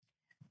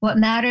 What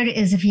mattered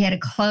is if he had a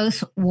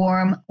close,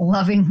 warm,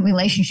 loving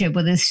relationship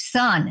with his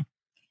son.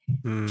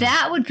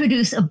 That would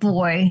produce a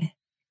boy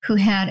who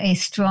had a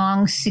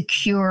strong,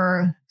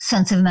 secure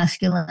sense of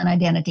masculine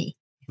identity.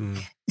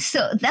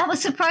 So that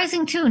was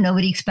surprising too.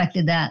 Nobody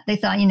expected that. They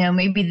thought,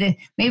 maybe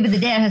the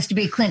dad has to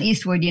be Clint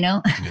Eastwood,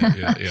 Yeah.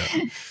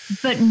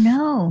 But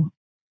no,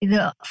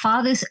 the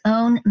father's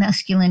own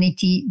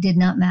masculinity did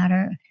not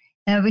matter.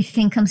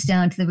 Everything comes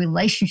down to the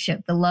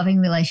relationship, the loving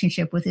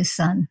relationship with his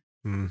son.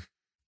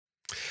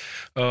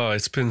 Oh,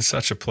 it's been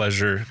such a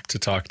pleasure to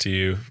talk to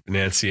you,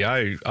 Nancy.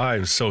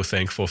 I'm so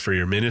thankful for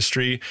your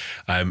ministry.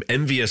 I'm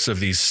envious of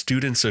these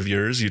students of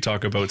yours you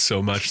talk about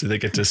so much that they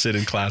get to sit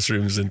in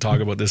classrooms and talk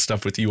about this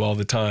stuff with you all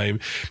the time.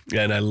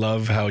 And I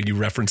love how you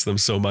reference them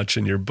so much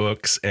in your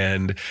books.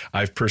 And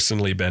I've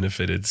personally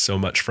benefited so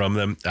much from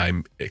them.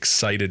 I'm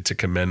excited to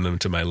commend them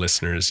to my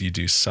listeners. You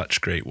do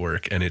such great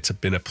work. And it's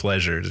been a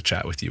pleasure to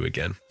chat with you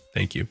again.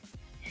 Thank you.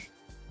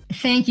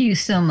 Thank you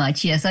so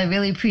much. Yes, I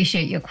really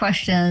appreciate your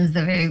questions.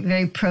 They're very,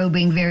 very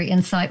probing, very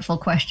insightful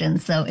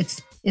questions. So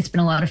it's been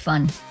a lot of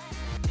fun.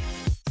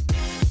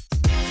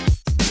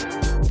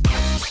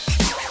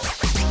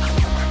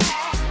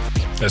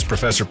 As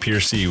Professor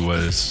Pearcey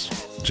was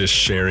just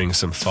sharing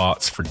some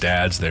thoughts for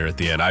dads there at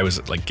the end, I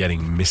was like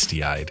getting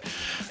misty-eyed.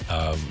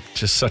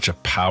 Just such a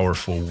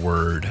powerful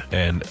word.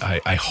 And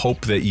I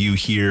hope that you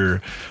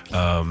hear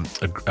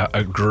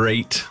a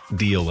great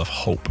deal of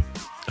hope.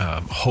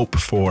 Hope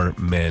for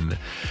men,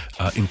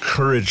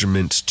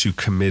 encouragement to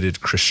committed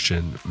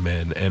Christian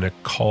men, and a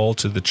call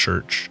to the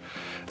church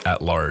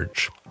at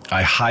large.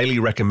 I highly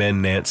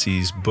recommend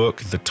Nancy's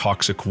book, The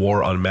Toxic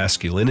War on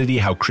Masculinity,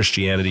 How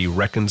Christianity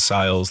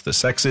Reconciles the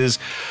Sexes.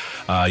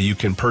 You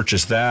can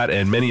purchase that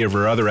and many of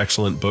her other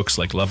excellent books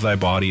like Love Thy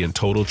Body and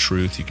Total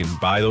Truth. You can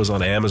buy those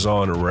on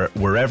Amazon or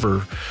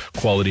wherever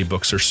quality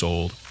books are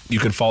sold. You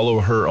can follow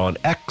her on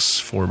X,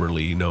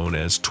 formerly known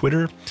as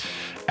Twitter,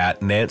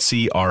 at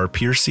Nancy R.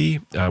 Pearcey,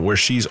 where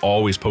she's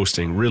always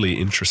posting really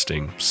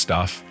interesting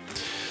stuff.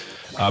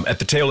 At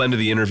the tail end of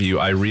the interview,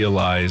 I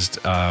realized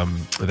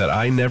that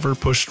I never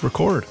pushed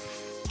record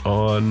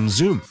on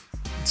Zoom.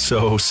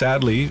 So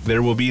sadly,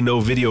 there will be no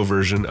video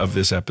version of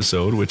this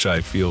episode, which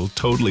I feel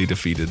totally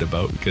defeated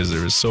about because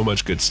there is so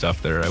much good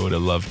stuff there. I would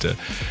have loved to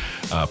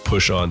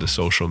push on to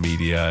social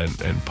media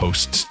and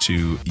post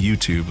to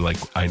YouTube like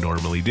I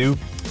normally do.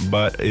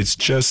 But it's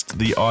just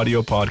the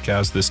audio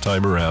podcast this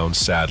time around,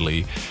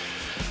 sadly.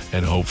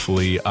 And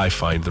hopefully I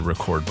find the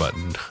record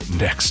button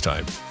next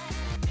time.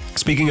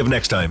 Speaking of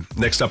next time,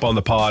 next up on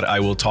the pod,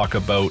 I will talk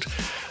about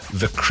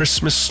the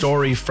Christmas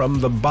story from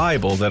the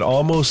Bible that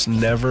almost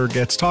never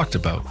gets talked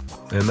about.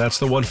 And that's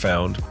the one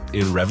found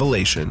in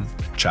Revelation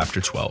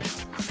chapter 12.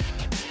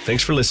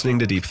 Thanks for listening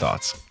to Deep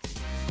Thoughts.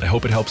 I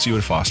hope it helps you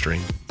in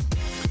fostering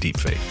deep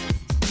faith.